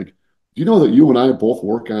 and I'm like, do you know that you and I both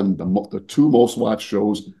work on the two most watched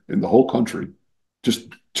shows in the whole country? Just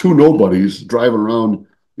two nobodies driving around,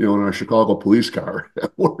 in our Chicago police car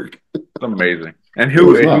at work. It's amazing. And It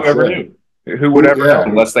was who nuts. ever Yeah. knew? Who would ever know Yeah.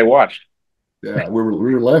 unless they watched? Yeah. We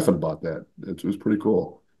were laughing about that. It was pretty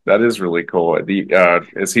cool. That is really cool.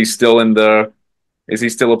 Is he still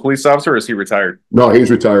a police officer or is he retired? No, he's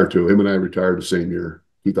retired too. Him and I retired the same year,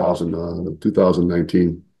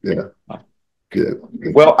 2019. Yeah. Yeah.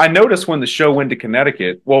 Well, I noticed when the show went to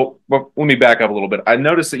Connecticut. Well, let me back up a little bit. I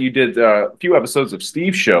noticed that you did a few episodes of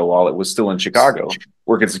Steve's show while it was still in Chicago,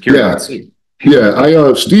 working security Yeah. at sea.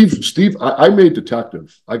 Yeah. Steve, I made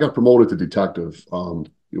detective. I got promoted to detective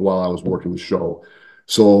while I was working the show.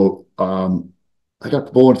 So I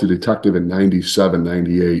got promoted to detective in 97,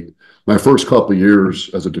 98. My first couple of years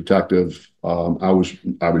as a detective, I was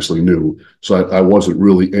obviously new. So I wasn't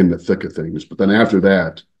really in the thick of things. But then after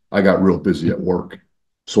that, I got real busy at work.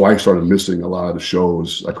 So I started missing a lot of the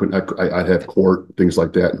shows. I'd have court, things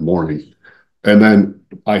like that in the morning. And then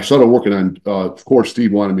I started working on, of course,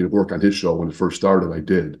 Steve wanted me to work on his show when it first started. I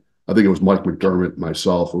did. I think it was Mike McDermott and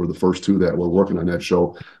myself who were the first two that were working on that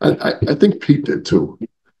show. I think Pete did too.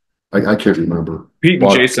 I can't remember. Pete and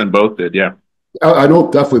But Jason both did, yeah. I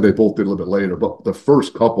know definitely they both did a little bit later, but the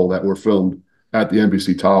first couple that were filmed at the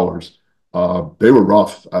NBC Towers, they were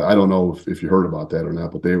rough. I don't know if you heard about that or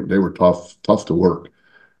not, but they were tough to work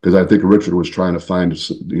because I think Richard was trying to find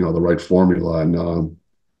the right formula, and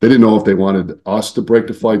they didn't know if they wanted us to break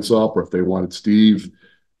the fights up or if they wanted Steve.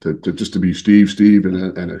 to just to be Steve,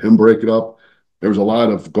 and him break it up. There was a lot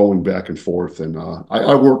of going back and forth, and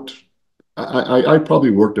I worked. I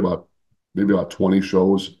probably worked about maybe about 20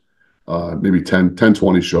 shows, maybe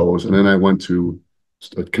 20 shows, and then I went to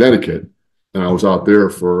Connecticut, and I was out there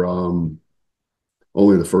for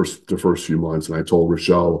only the first few months, and I told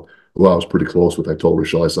Rochelle, who I was pretty close with, I told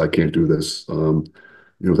Rochelle, I said, I can't do this.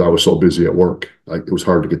 I was so busy at work, it was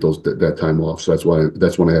hard to get that time off. So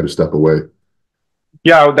that's when I had to step away.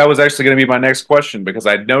 Yeah, that was actually going to be my next question because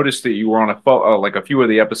I noticed that you were on like a few of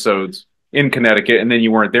the episodes in Connecticut, and then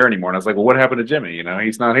you weren't there anymore. And I was like, well, what happened to Jimmy? You know,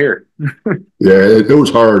 he's not here. Yeah, it was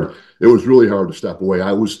hard. It was really hard to step away.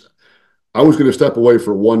 I was going to step away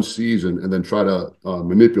for one season and then try to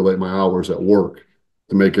manipulate my hours at work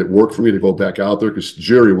to make it work for me to go back out there because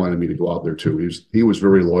Jerry wanted me to go out there too. He was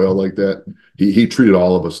very loyal like that. He treated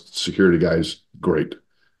all of us security guys great,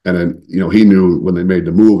 and then he knew when they made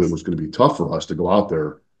the move it was going to be tough for us to go out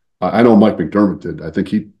there. I know Mike McDermott did. I think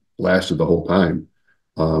he lasted the whole time,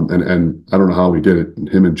 and I don't know how he did it.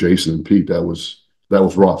 Him and Jason and Pete, that was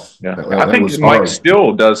rough. Yeah, I That think was Mike hard.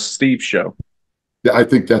 still does Steve's show. Yeah, I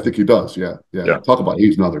think he does. Yeah, yeah. Yeah. Talk about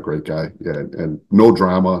he's another great guy. Yeah, and no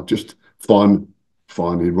drama, just fun,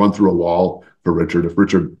 fun. He'd run through a wall for Richard. If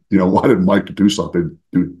Richard, wanted Mike to do something,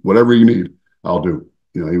 do whatever you need, I'll do.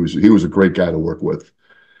 He was a great guy to work with.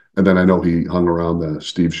 And then I know he hung around the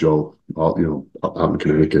Steve show, out in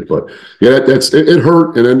Connecticut. But yeah, it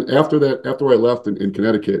hurt. And then after that, after I left in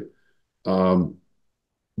Connecticut, um,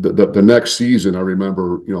 the next season, I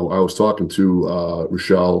remember, I was talking to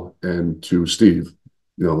Rochelle and to Steve,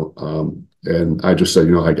 and I just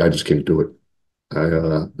said, I just can't do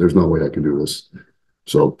it. There's no way I can do this.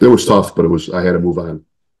 So it was tough, but I had to move on.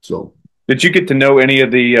 So Did you get to know any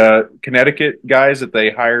of the Connecticut guys that they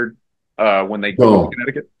hired when they moved to no,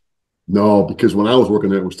 Connecticut? no, because when I was working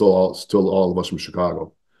there, it was still all of us from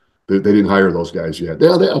Chicago. They didn't hire those guys yet.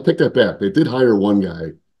 I picked that back. They did hire one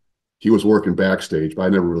guy. He was working backstage, but I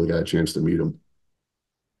never really got a chance to meet him.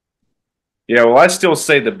 Yeah, well, I still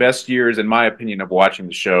say the best years, in my opinion, of watching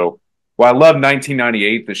the show. Well, I love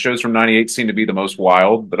 1998. The shows from 98 seem to be the most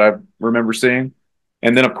wild that I remember seeing.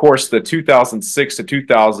 And then, of course, the 2006 to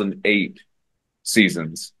 2008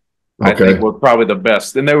 seasons, I think, Okay. were probably the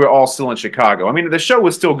best. And they were all still in Chicago. I mean, the show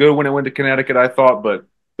was still good when it went to Connecticut, I thought, but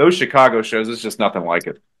those Chicago shows, it's just nothing like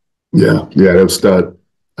it. Yeah, yeah, that was that.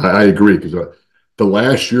 I agree because the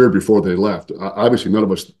last year before they left, obviously none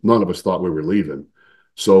of us thought we were leaving.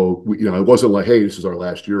 So it wasn't like, hey, this is our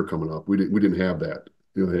last year coming up. We didn't have that.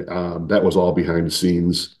 That was all behind the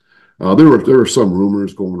scenes. There were some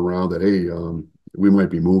rumors going around that hey, we might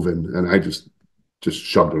be moving, and I just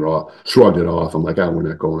shrugged it off. I'm like, we're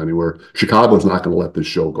not going anywhere. Chicago's not going to let this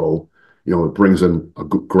show go. It brings in a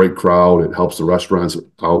great crowd. It helps the restaurants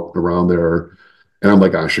out around there. And I'm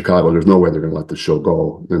like, Chicago, there's no way they're going to let this show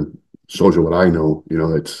go. And shows you what I know.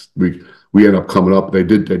 It's we end up coming up. They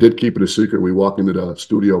did keep it a secret. We walk into the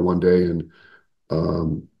studio one day, and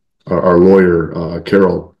our lawyer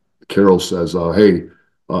Carol says, "Hey,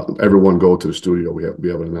 everyone, go to the studio. We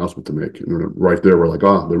have an announcement to make." And right there, we're like,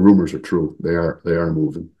 the rumors are true. They are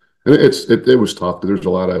moving, and it was tough. There's a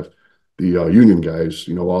lot of the union guys,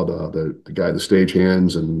 all the stage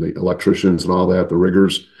hands and the electricians and all that, the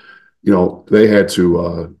riggers. They had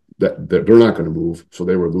to that they're not going to move, so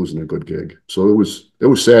they were losing a good gig. So it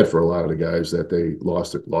was sad for a lot of the guys that they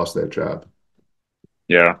lost that job.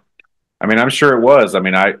 Yeah. I mean, I'm sure it was. I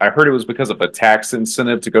mean, I heard it was because of a tax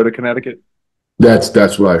incentive to go to Connecticut.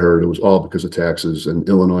 That's what I heard. It was all because of taxes, and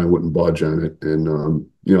Illinois wouldn't budge on it. And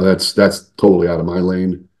that's totally out of my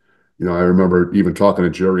lane. I remember even talking to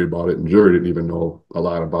Jerry about it, and Jerry didn't even know a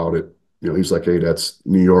lot about it. He's like, "Hey, that's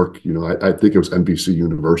New York." I think it was NBC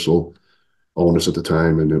Universal owned us at the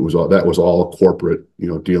time, and that was all corporate.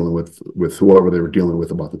 Dealing with whoever they were dealing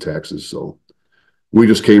with about the taxes. So we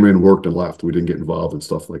just came in, worked, and left. We didn't get involved in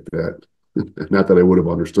stuff like that. Not that I would have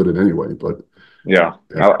understood it anyway, but Yeah.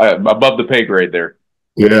 yeah, Above the pay grade there.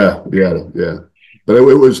 yeah, yeah, yeah. But it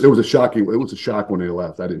was a shock when they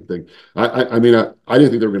left. I didn't think I mean I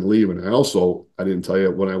didn't think they were going to leave, and I didn't tell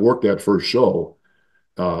you when I worked that first show,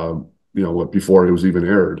 before it was even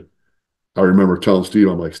aired. I remember telling Steve,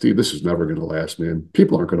 I'm like, Steve, this is never going to last, man.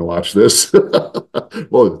 People aren't going to watch this.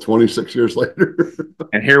 Well, 26 years later.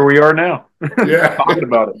 And here we are now Yeah. talking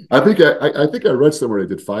about it. I think I read somewhere they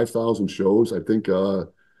did 5,000 shows. I think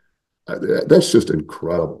that's just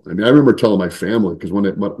incredible. I mean, I remember telling my family because when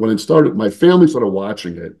it started, my family started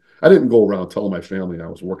watching it. I didn't go around telling my family I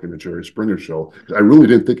was working the Jerry Springer show. I really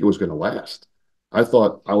didn't think it was going to last. I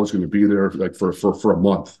thought I was going to be there like for a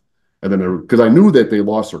month, and then because I knew that they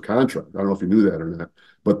lost their contract. I don't know if you knew that or not,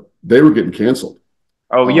 but they were getting canceled.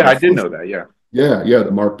 Oh yeah, The I did first, know that. Yeah, yeah,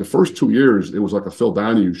 Mark, the first 2 years, it was like a Phil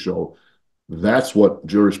Donahue show. That's what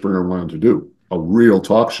Jerry Springer wanted to do, a real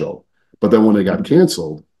talk show. But then when they got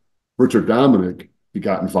canceled, Richard Dominic, he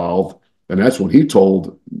got involved. And that's when he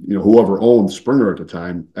told, whoever owned Springer at the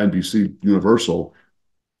time, NBC Universal,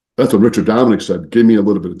 that's when Richard Dominic said, give me a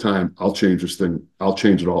little bit of time. I'll change this thing. I'll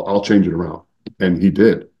change it all. I'll change it around. And he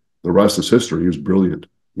did. The rest is history. He was brilliant.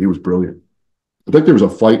 He was brilliant. I think there was a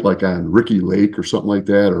fight like on Ricky Lake or something like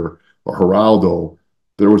that, or Geraldo.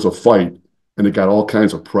 There was a fight, and it got all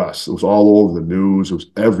kinds of press. It was all over the news. It was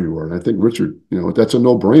everywhere. And I think Richard, that's a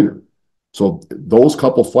no-brainer. So those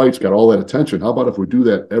couple fights got all that attention. How about if we do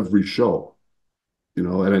that every show?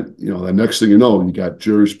 The next thing you know, you got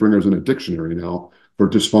Jerry Springer's in a dictionary now for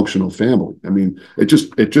dysfunctional family. I mean, it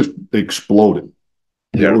just exploded.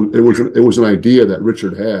 yeah, It was an idea that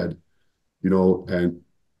Richard had, and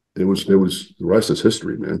it was the rest is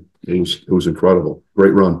history, man. It was incredible.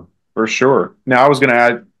 Great run. for sure. Now I was going to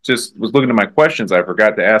add, just was looking at my questions. I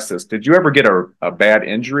forgot to ask this. Did you ever get a bad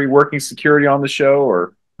injury working security on the show,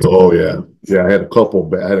 or? Oh yeah, yeah. I had a couple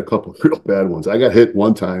real bad ones. I got hit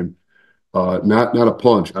one time. Not a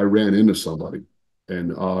punch. I ran into somebody,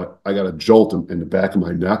 and I got a jolt in the back of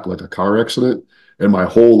my neck like a car accident, and my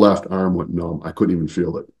whole left arm went numb. I couldn't even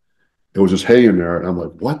feel it. It was just hanging there, and I'm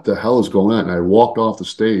like, "What the hell is going on?" And I walked off the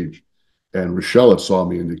stage, and Rochelle had saw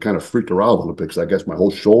me, and it kind of freaked her out a little bit because I guess my whole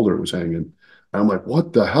shoulder was hanging. And I'm like,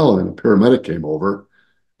 "What the hell?" And a paramedic came over,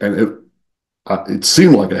 and it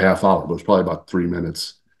seemed like a half hour, but it was probably about 3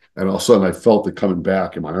 minutes. And all of a sudden, I felt it coming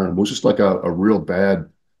back in my arm. It was just like a real bad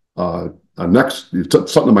uh,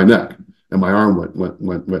 something in my neck, and my arm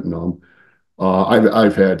went numb.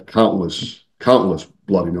 I've had countless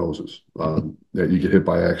bloody noses that you get hit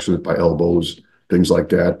by accident, by elbows, things like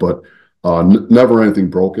that, but never anything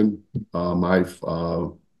broken.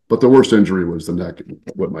 But the worst injury was the neck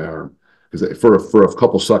with my arm because for a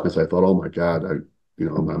couple seconds I thought, oh my God,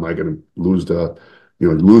 am I going to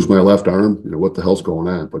lose my left arm? What the hell's going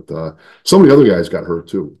on? But some of the other guys got hurt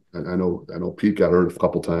too. I know Pete got hurt a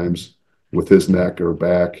couple times with his neck or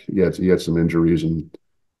back. He had some injuries, and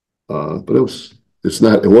but it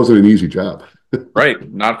wasn't an easy job.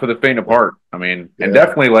 Right, not for the faint of heart. I mean, and Yeah,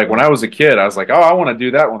 definitely like when I was a kid, I was like, oh, I want to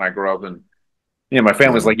do that when I grow up. And my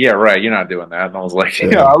family's yeah, like, yeah, right, you're not doing that. And I was like, yeah,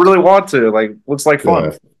 yeah, I really want to. Like, looks like fun.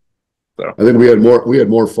 yeah. So I think we had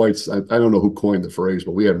more fights. I don't know who coined the phrase,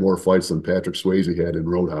 but we had more fights than Patrick Swayze had in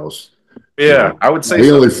Roadhouse. yeah, I would say He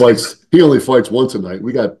so. only fights once a night.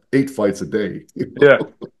 We got 8 fights a day. Yeah,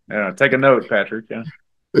 yeah. Take a note, Patrick. Yeah.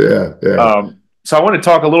 Yeah, yeah. So I want to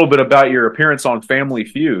talk a little bit about your appearance on Family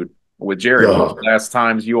Feud with Jerry. One of Oh, the last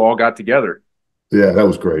times you all got together. yeah, that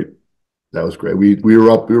was great. That was great. We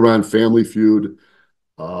were on Family Feud.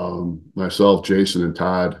 Myself, Jason, and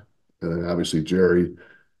Todd, and obviously Jerry.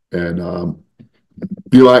 And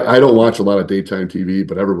I don't watch a lot of daytime TV,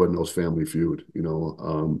 but everyone knows Family Feud.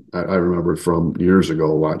 I remember from years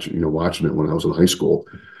ago watching it when I was in high school,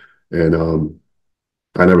 and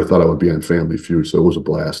I never thought I would be on Family Feud, so it was a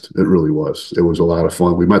blast. It really was. It was a lot of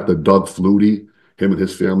fun. We met the Doug Flutie, him and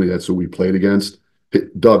his family. That's who we played against.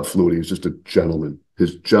 Doug Flutie is just a gentleman.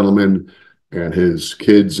 His gentleman and his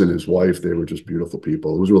kids and his wife, they were just beautiful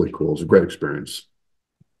people. It was really cool. It was a great experience.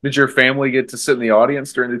 Did your family get to sit in the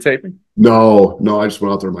audience during the taping? No, no, I just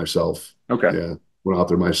went out there myself. Okay. Yeah, went out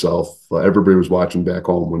there myself. Everybody was watching back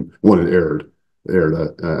home when it aired. It aired.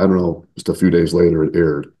 I don't know, just a few days later it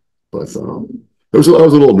aired, but I was a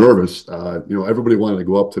little nervous. Everybody wanted to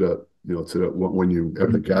go up to the when you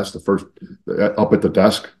have the guest, the first up at the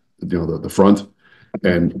desk, the front,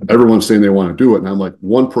 and everyone's saying they want to do it, and I'm like,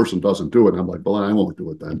 one person doesn't do it, and I'm like, well, I won't do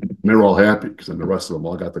it then. And they were all happy because then the rest of them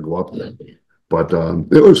all got to go up there. But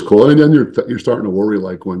it was cool. And then you're starting to worry,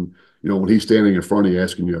 like when he's standing in front of you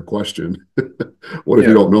asking you a question, what if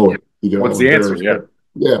you Yeah. don't know it? You get What's all the answer? embarrassed.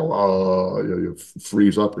 Yeah. Yeah, well, you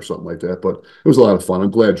freeze up or something like that. But it was a lot of fun.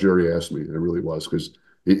 I'm glad Jerry asked me. It really was because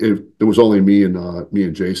it was only me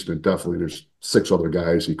and Jason, and definitely there's 6 other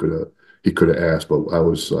guys he could have asked, but I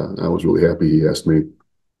was really happy he asked me.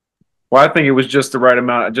 Well, I think it was just the right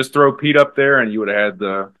amount. Just throw Pete up there, and you would have had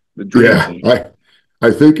the dream Yeah, team. I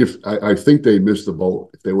think they missed the boat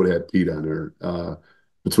if they would have had Pete on there.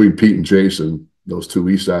 Between Pete and Jason, those two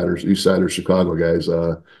East Siders, Chicago guys,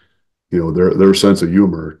 their sense of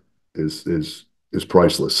humor is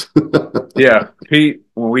priceless. Yeah, Pete.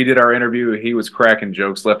 When we did our interview, he was cracking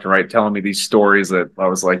jokes left and right, telling me these stories that I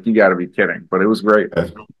was like, "You got to be kidding!" But it was great.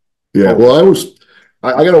 Yeah, Oh, well,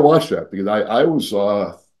 I got to watch that because I was,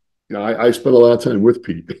 I spent a lot of time with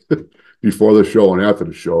Pete before the show and after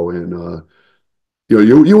the show, and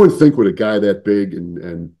you wouldn't think with a guy that big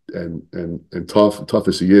and and tough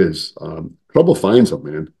as he is, trouble finds him,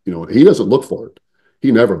 man. He doesn't look for it.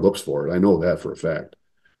 He never looks for it. I know that for a fact.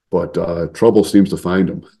 But trouble seems to find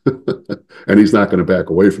him, and he's not going to back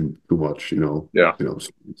away from too much. Yeah. You know.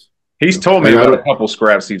 He's told me And I about a don't. couple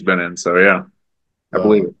scraps he's been in. So yeah, I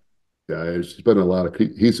believe it. Yeah, he's been in a lot of.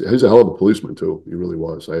 He's a hell of a policeman too. He really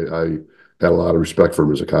was. I had a lot of respect for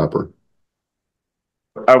him as a copper.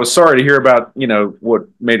 I was sorry to hear about, what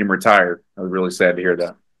made him retire. I was really sad to hear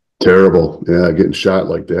that. Terrible. Yeah, getting shot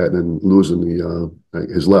like that and then losing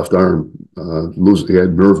his left arm. He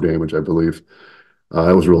had nerve damage, I believe.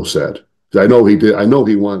 That was real sad. I know he did. I know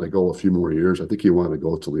he wanted to go a few more years. I think he wanted to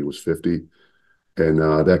go till he was 50, and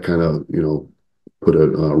that kind of put a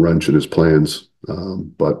wrench in his plans.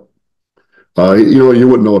 But you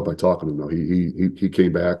wouldn't know it by talking to him. Though he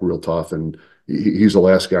came back real tough, and he's the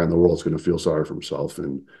last guy in the world that's going to feel sorry for himself.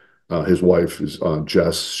 And his wife is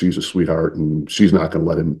Jess. She's a sweetheart, and she's not going to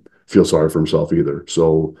let him feel sorry for himself either.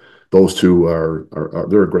 So those two are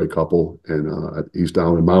they're a great couple, and he's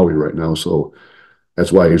down in Maui right now. So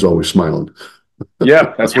that's why he's always smiling.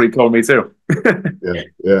 Yeah, that's what he told me too. Yeah,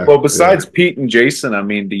 yeah, Well, yeah. besides Pete and Jason, I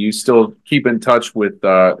mean, do you still keep in touch with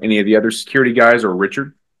any of the other security guys or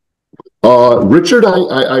Richard? Richard,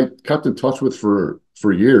 I kept in touch with for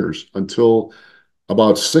years until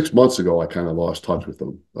about 6 months ago. I kind of lost touch with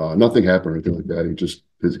him. Nothing happened or anything like that.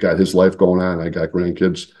 He's got his life going on. I got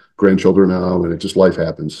grandchildren now, and it just life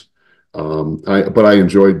happens. But I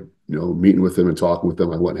enjoyed meeting with him and talking with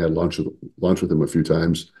him. I went and had lunch with him a few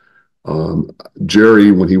times. Um,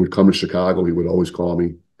 Jerry, when he would come to Chicago, he would always call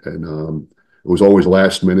me, and it was always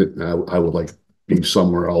last minute. And I would like be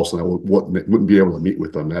somewhere else, and I wouldn't be able to meet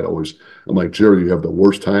with them. I'm like, Jerry, you have the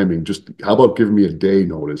worst timing. Just how about giving me a day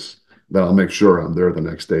notice? Then I'll make sure I'm there the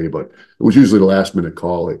next day. But it was usually the last minute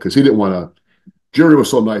call because he didn't want to. Jerry was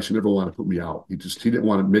so nice; he never wanted to put me out. He didn't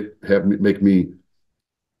want to make me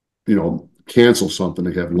cancel something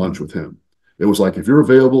to have lunch with him. It was like, if you're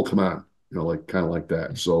available, come on, like kind of like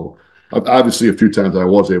that. So obviously, a few times I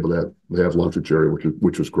was able to have lunch with Jerry,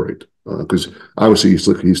 which was great because obviously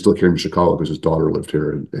he still came to Chicago because his daughter lived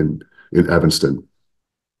here in Evanston.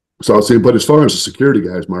 So I'll say, but as far as the security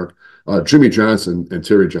guys, Mark, Jimmy Johnson and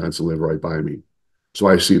Terry Johnson live right by me. So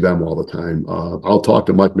I see them all the time. I'll talk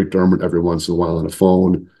to Mike McDermott every once in a while on the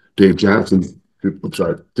phone. Dave Johnson, I'm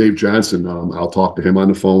sorry, Dave Johnson, I'll talk to him on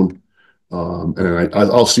the phone. And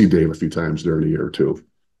I'll see Dave a few times during the year too.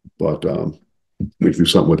 But let me do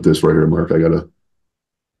something with this right here, Mark.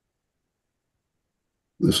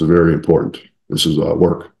 This is very important. This is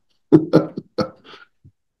work. Let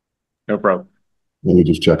No problem. me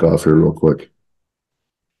just check off here real quick.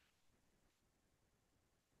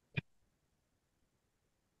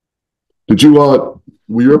 Did you,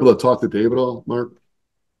 were you able to talk to Dave at all, Mark?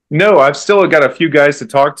 No, I've still got a few guys to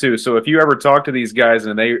talk to. So if you ever talk to these guys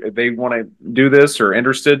and they want to do this or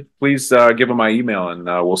interested, please give them my email and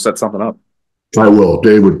we'll set something up. I will.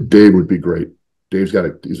 Dave would be great. He's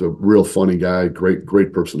a real funny guy,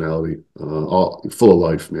 great personality, all full of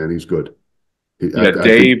life, man. He's good. Yeah, I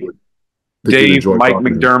think you'd Dave, enjoy Mike talking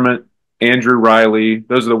to him. McDermott, Andrew Riley.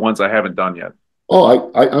 Those are the ones I haven't done yet.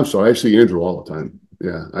 Oh, I'm sorry. I see Andrew all the time.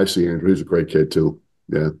 Yeah, I see Andrew. He's a great kid too.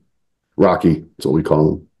 Yeah, Rocky. That's what we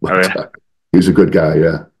call him. Oh But yeah, he's a good guy.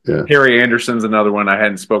 Yeah, yeah. Harry Anderson's another one. I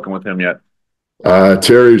hadn't spoken with him yet.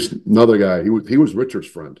 Terry's another guy. He was Richard's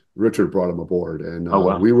friend. Richard brought him aboard, and Oh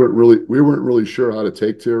well, we weren't really sure how to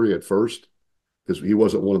take Terry at first because he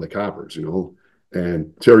wasn't one of the coppers,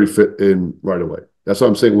 And Terry fit in right away. That's what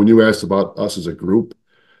I'm saying. When you asked about us as a group,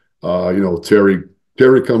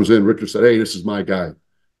 Terry comes in. Richard said, "Hey, this is my guy.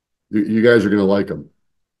 You guys are going to like him."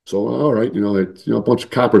 So all right, a bunch of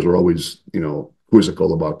coppers are always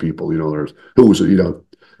quizzical about people. There's who's you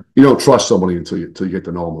don't trust somebody until you get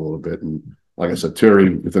to know them a little bit. And like I said,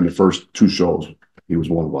 Terry, within the first two shows, he was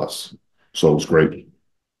one of us. So it was great.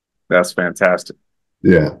 that's fantastic.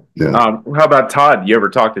 Yeah, yeah. How about Todd? You ever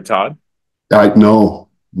talk to Todd? I no,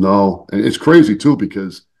 and it's crazy too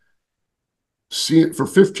because for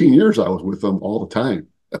 15 years I was with them all the time.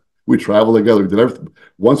 We traveled together. We did everything.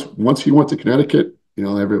 Once he went to Connecticut,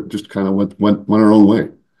 just kind of went our own way.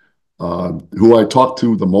 Who I talked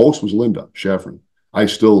to the most was Linda Sheffrin. I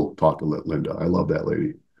still talk to Linda. I love that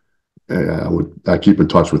lady. And I keep in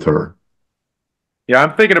touch with her. Yeah,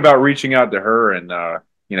 I'm thinking about reaching out to her and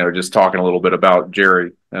just talking a little bit about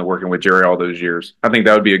Jerry and working with Jerry all those years. I think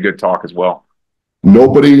that would be a good talk as well.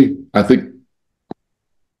 Nobody, I think,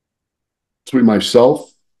 between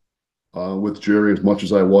myself with Jerry as much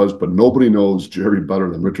as I was, but nobody knows Jerry better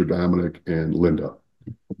than Richard Dominic and Linda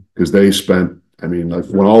because they spent. I mean, like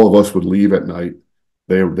when all of us would leave at night,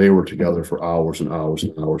 they were together for hours and hours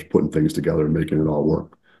and hours putting things together and making it all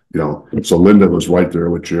work. So Linda was right there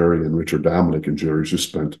with Jerry and Richard Dominic, and Jerry's just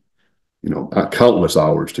spent countless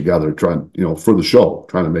hours together trying, for the show,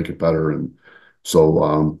 trying to make it better. And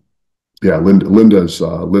so, yeah, Linda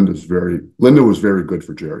was very good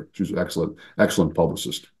for Jerry. She's an excellent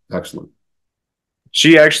publicist. Excellent.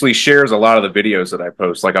 She actually shares a lot of the videos that I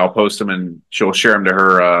post. Like I'll post them and she'll share them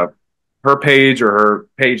to her page or her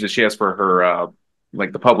page that she has for her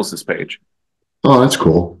like the publicist page. Oh, that's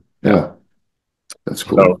cool. Yeah. Yeah, that's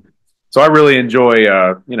So cool. so I really enjoy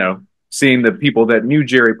seeing the people that knew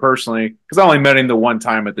Jerry personally because I only met him the one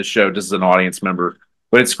time at the show just as an audience member.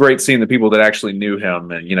 But it's great seeing the people that actually knew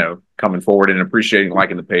him and coming forward and appreciating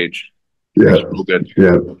liking the page. Yeah, Makes you feel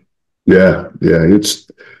good. yeah, yeah. It's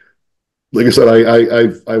like I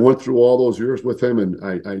said, I went through all those years with him,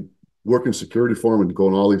 and I work in security for him and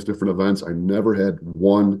going to all these different events. I never had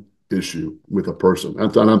one issue with a person.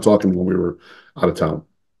 I'm talking when we were out of town,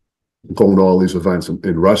 going to all these events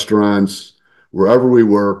in restaurants, wherever we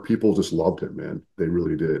were. People just loved him, man. They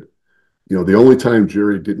really did. The only time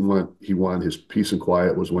Jerry didn't want he wanted his peace and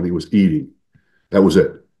quiet was when he was eating. That was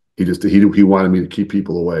it. He wanted me to keep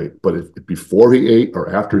people away. But if before he ate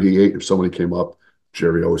or after he ate, if somebody came up,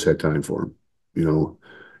 Jerry always had time for him. You know,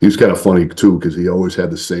 he was kind of funny too because he always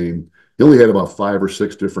had the same. He only had about 5 or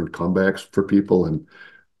 6 different comebacks for people, and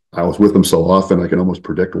I was with him so often I can almost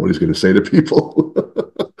predict what he's going to say to people.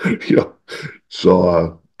 you know,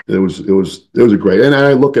 so it was a great. And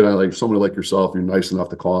I look at it like somebody like yourself. You're nice enough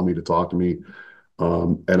to call me to talk to me,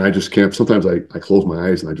 and I just can't. Sometimes I close my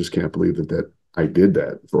eyes and I just can't believe that I did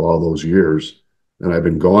that for all those years, and I've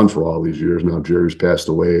been gone for all these years now. Jerry's passed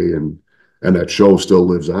away, and that show still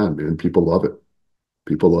lives on, man. People love it.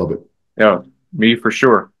 People love it. Yeah, me for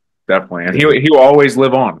sure, definitely. And Yeah, he will always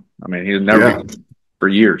live on. I mean, he'll never yeah, be for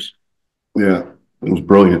years. yeah. It was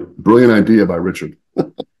brilliant. Brilliant idea by Richard.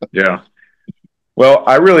 Yeah. Well,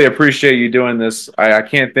 I really appreciate you doing this. I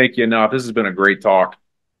can't thank you enough. This has been a great talk.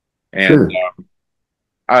 And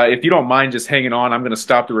Sure. if you don't mind just hanging on, I'm going to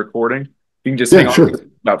stop the recording. You can just hang Yeah, on sure.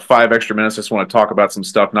 about 5 extra minutes. Just want to talk about some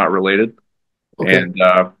stuff not related. Okay. And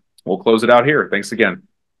we'll close it out here. Thanks again.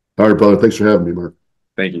 All right, brother. Thanks for having me, Mark.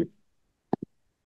 Thank you.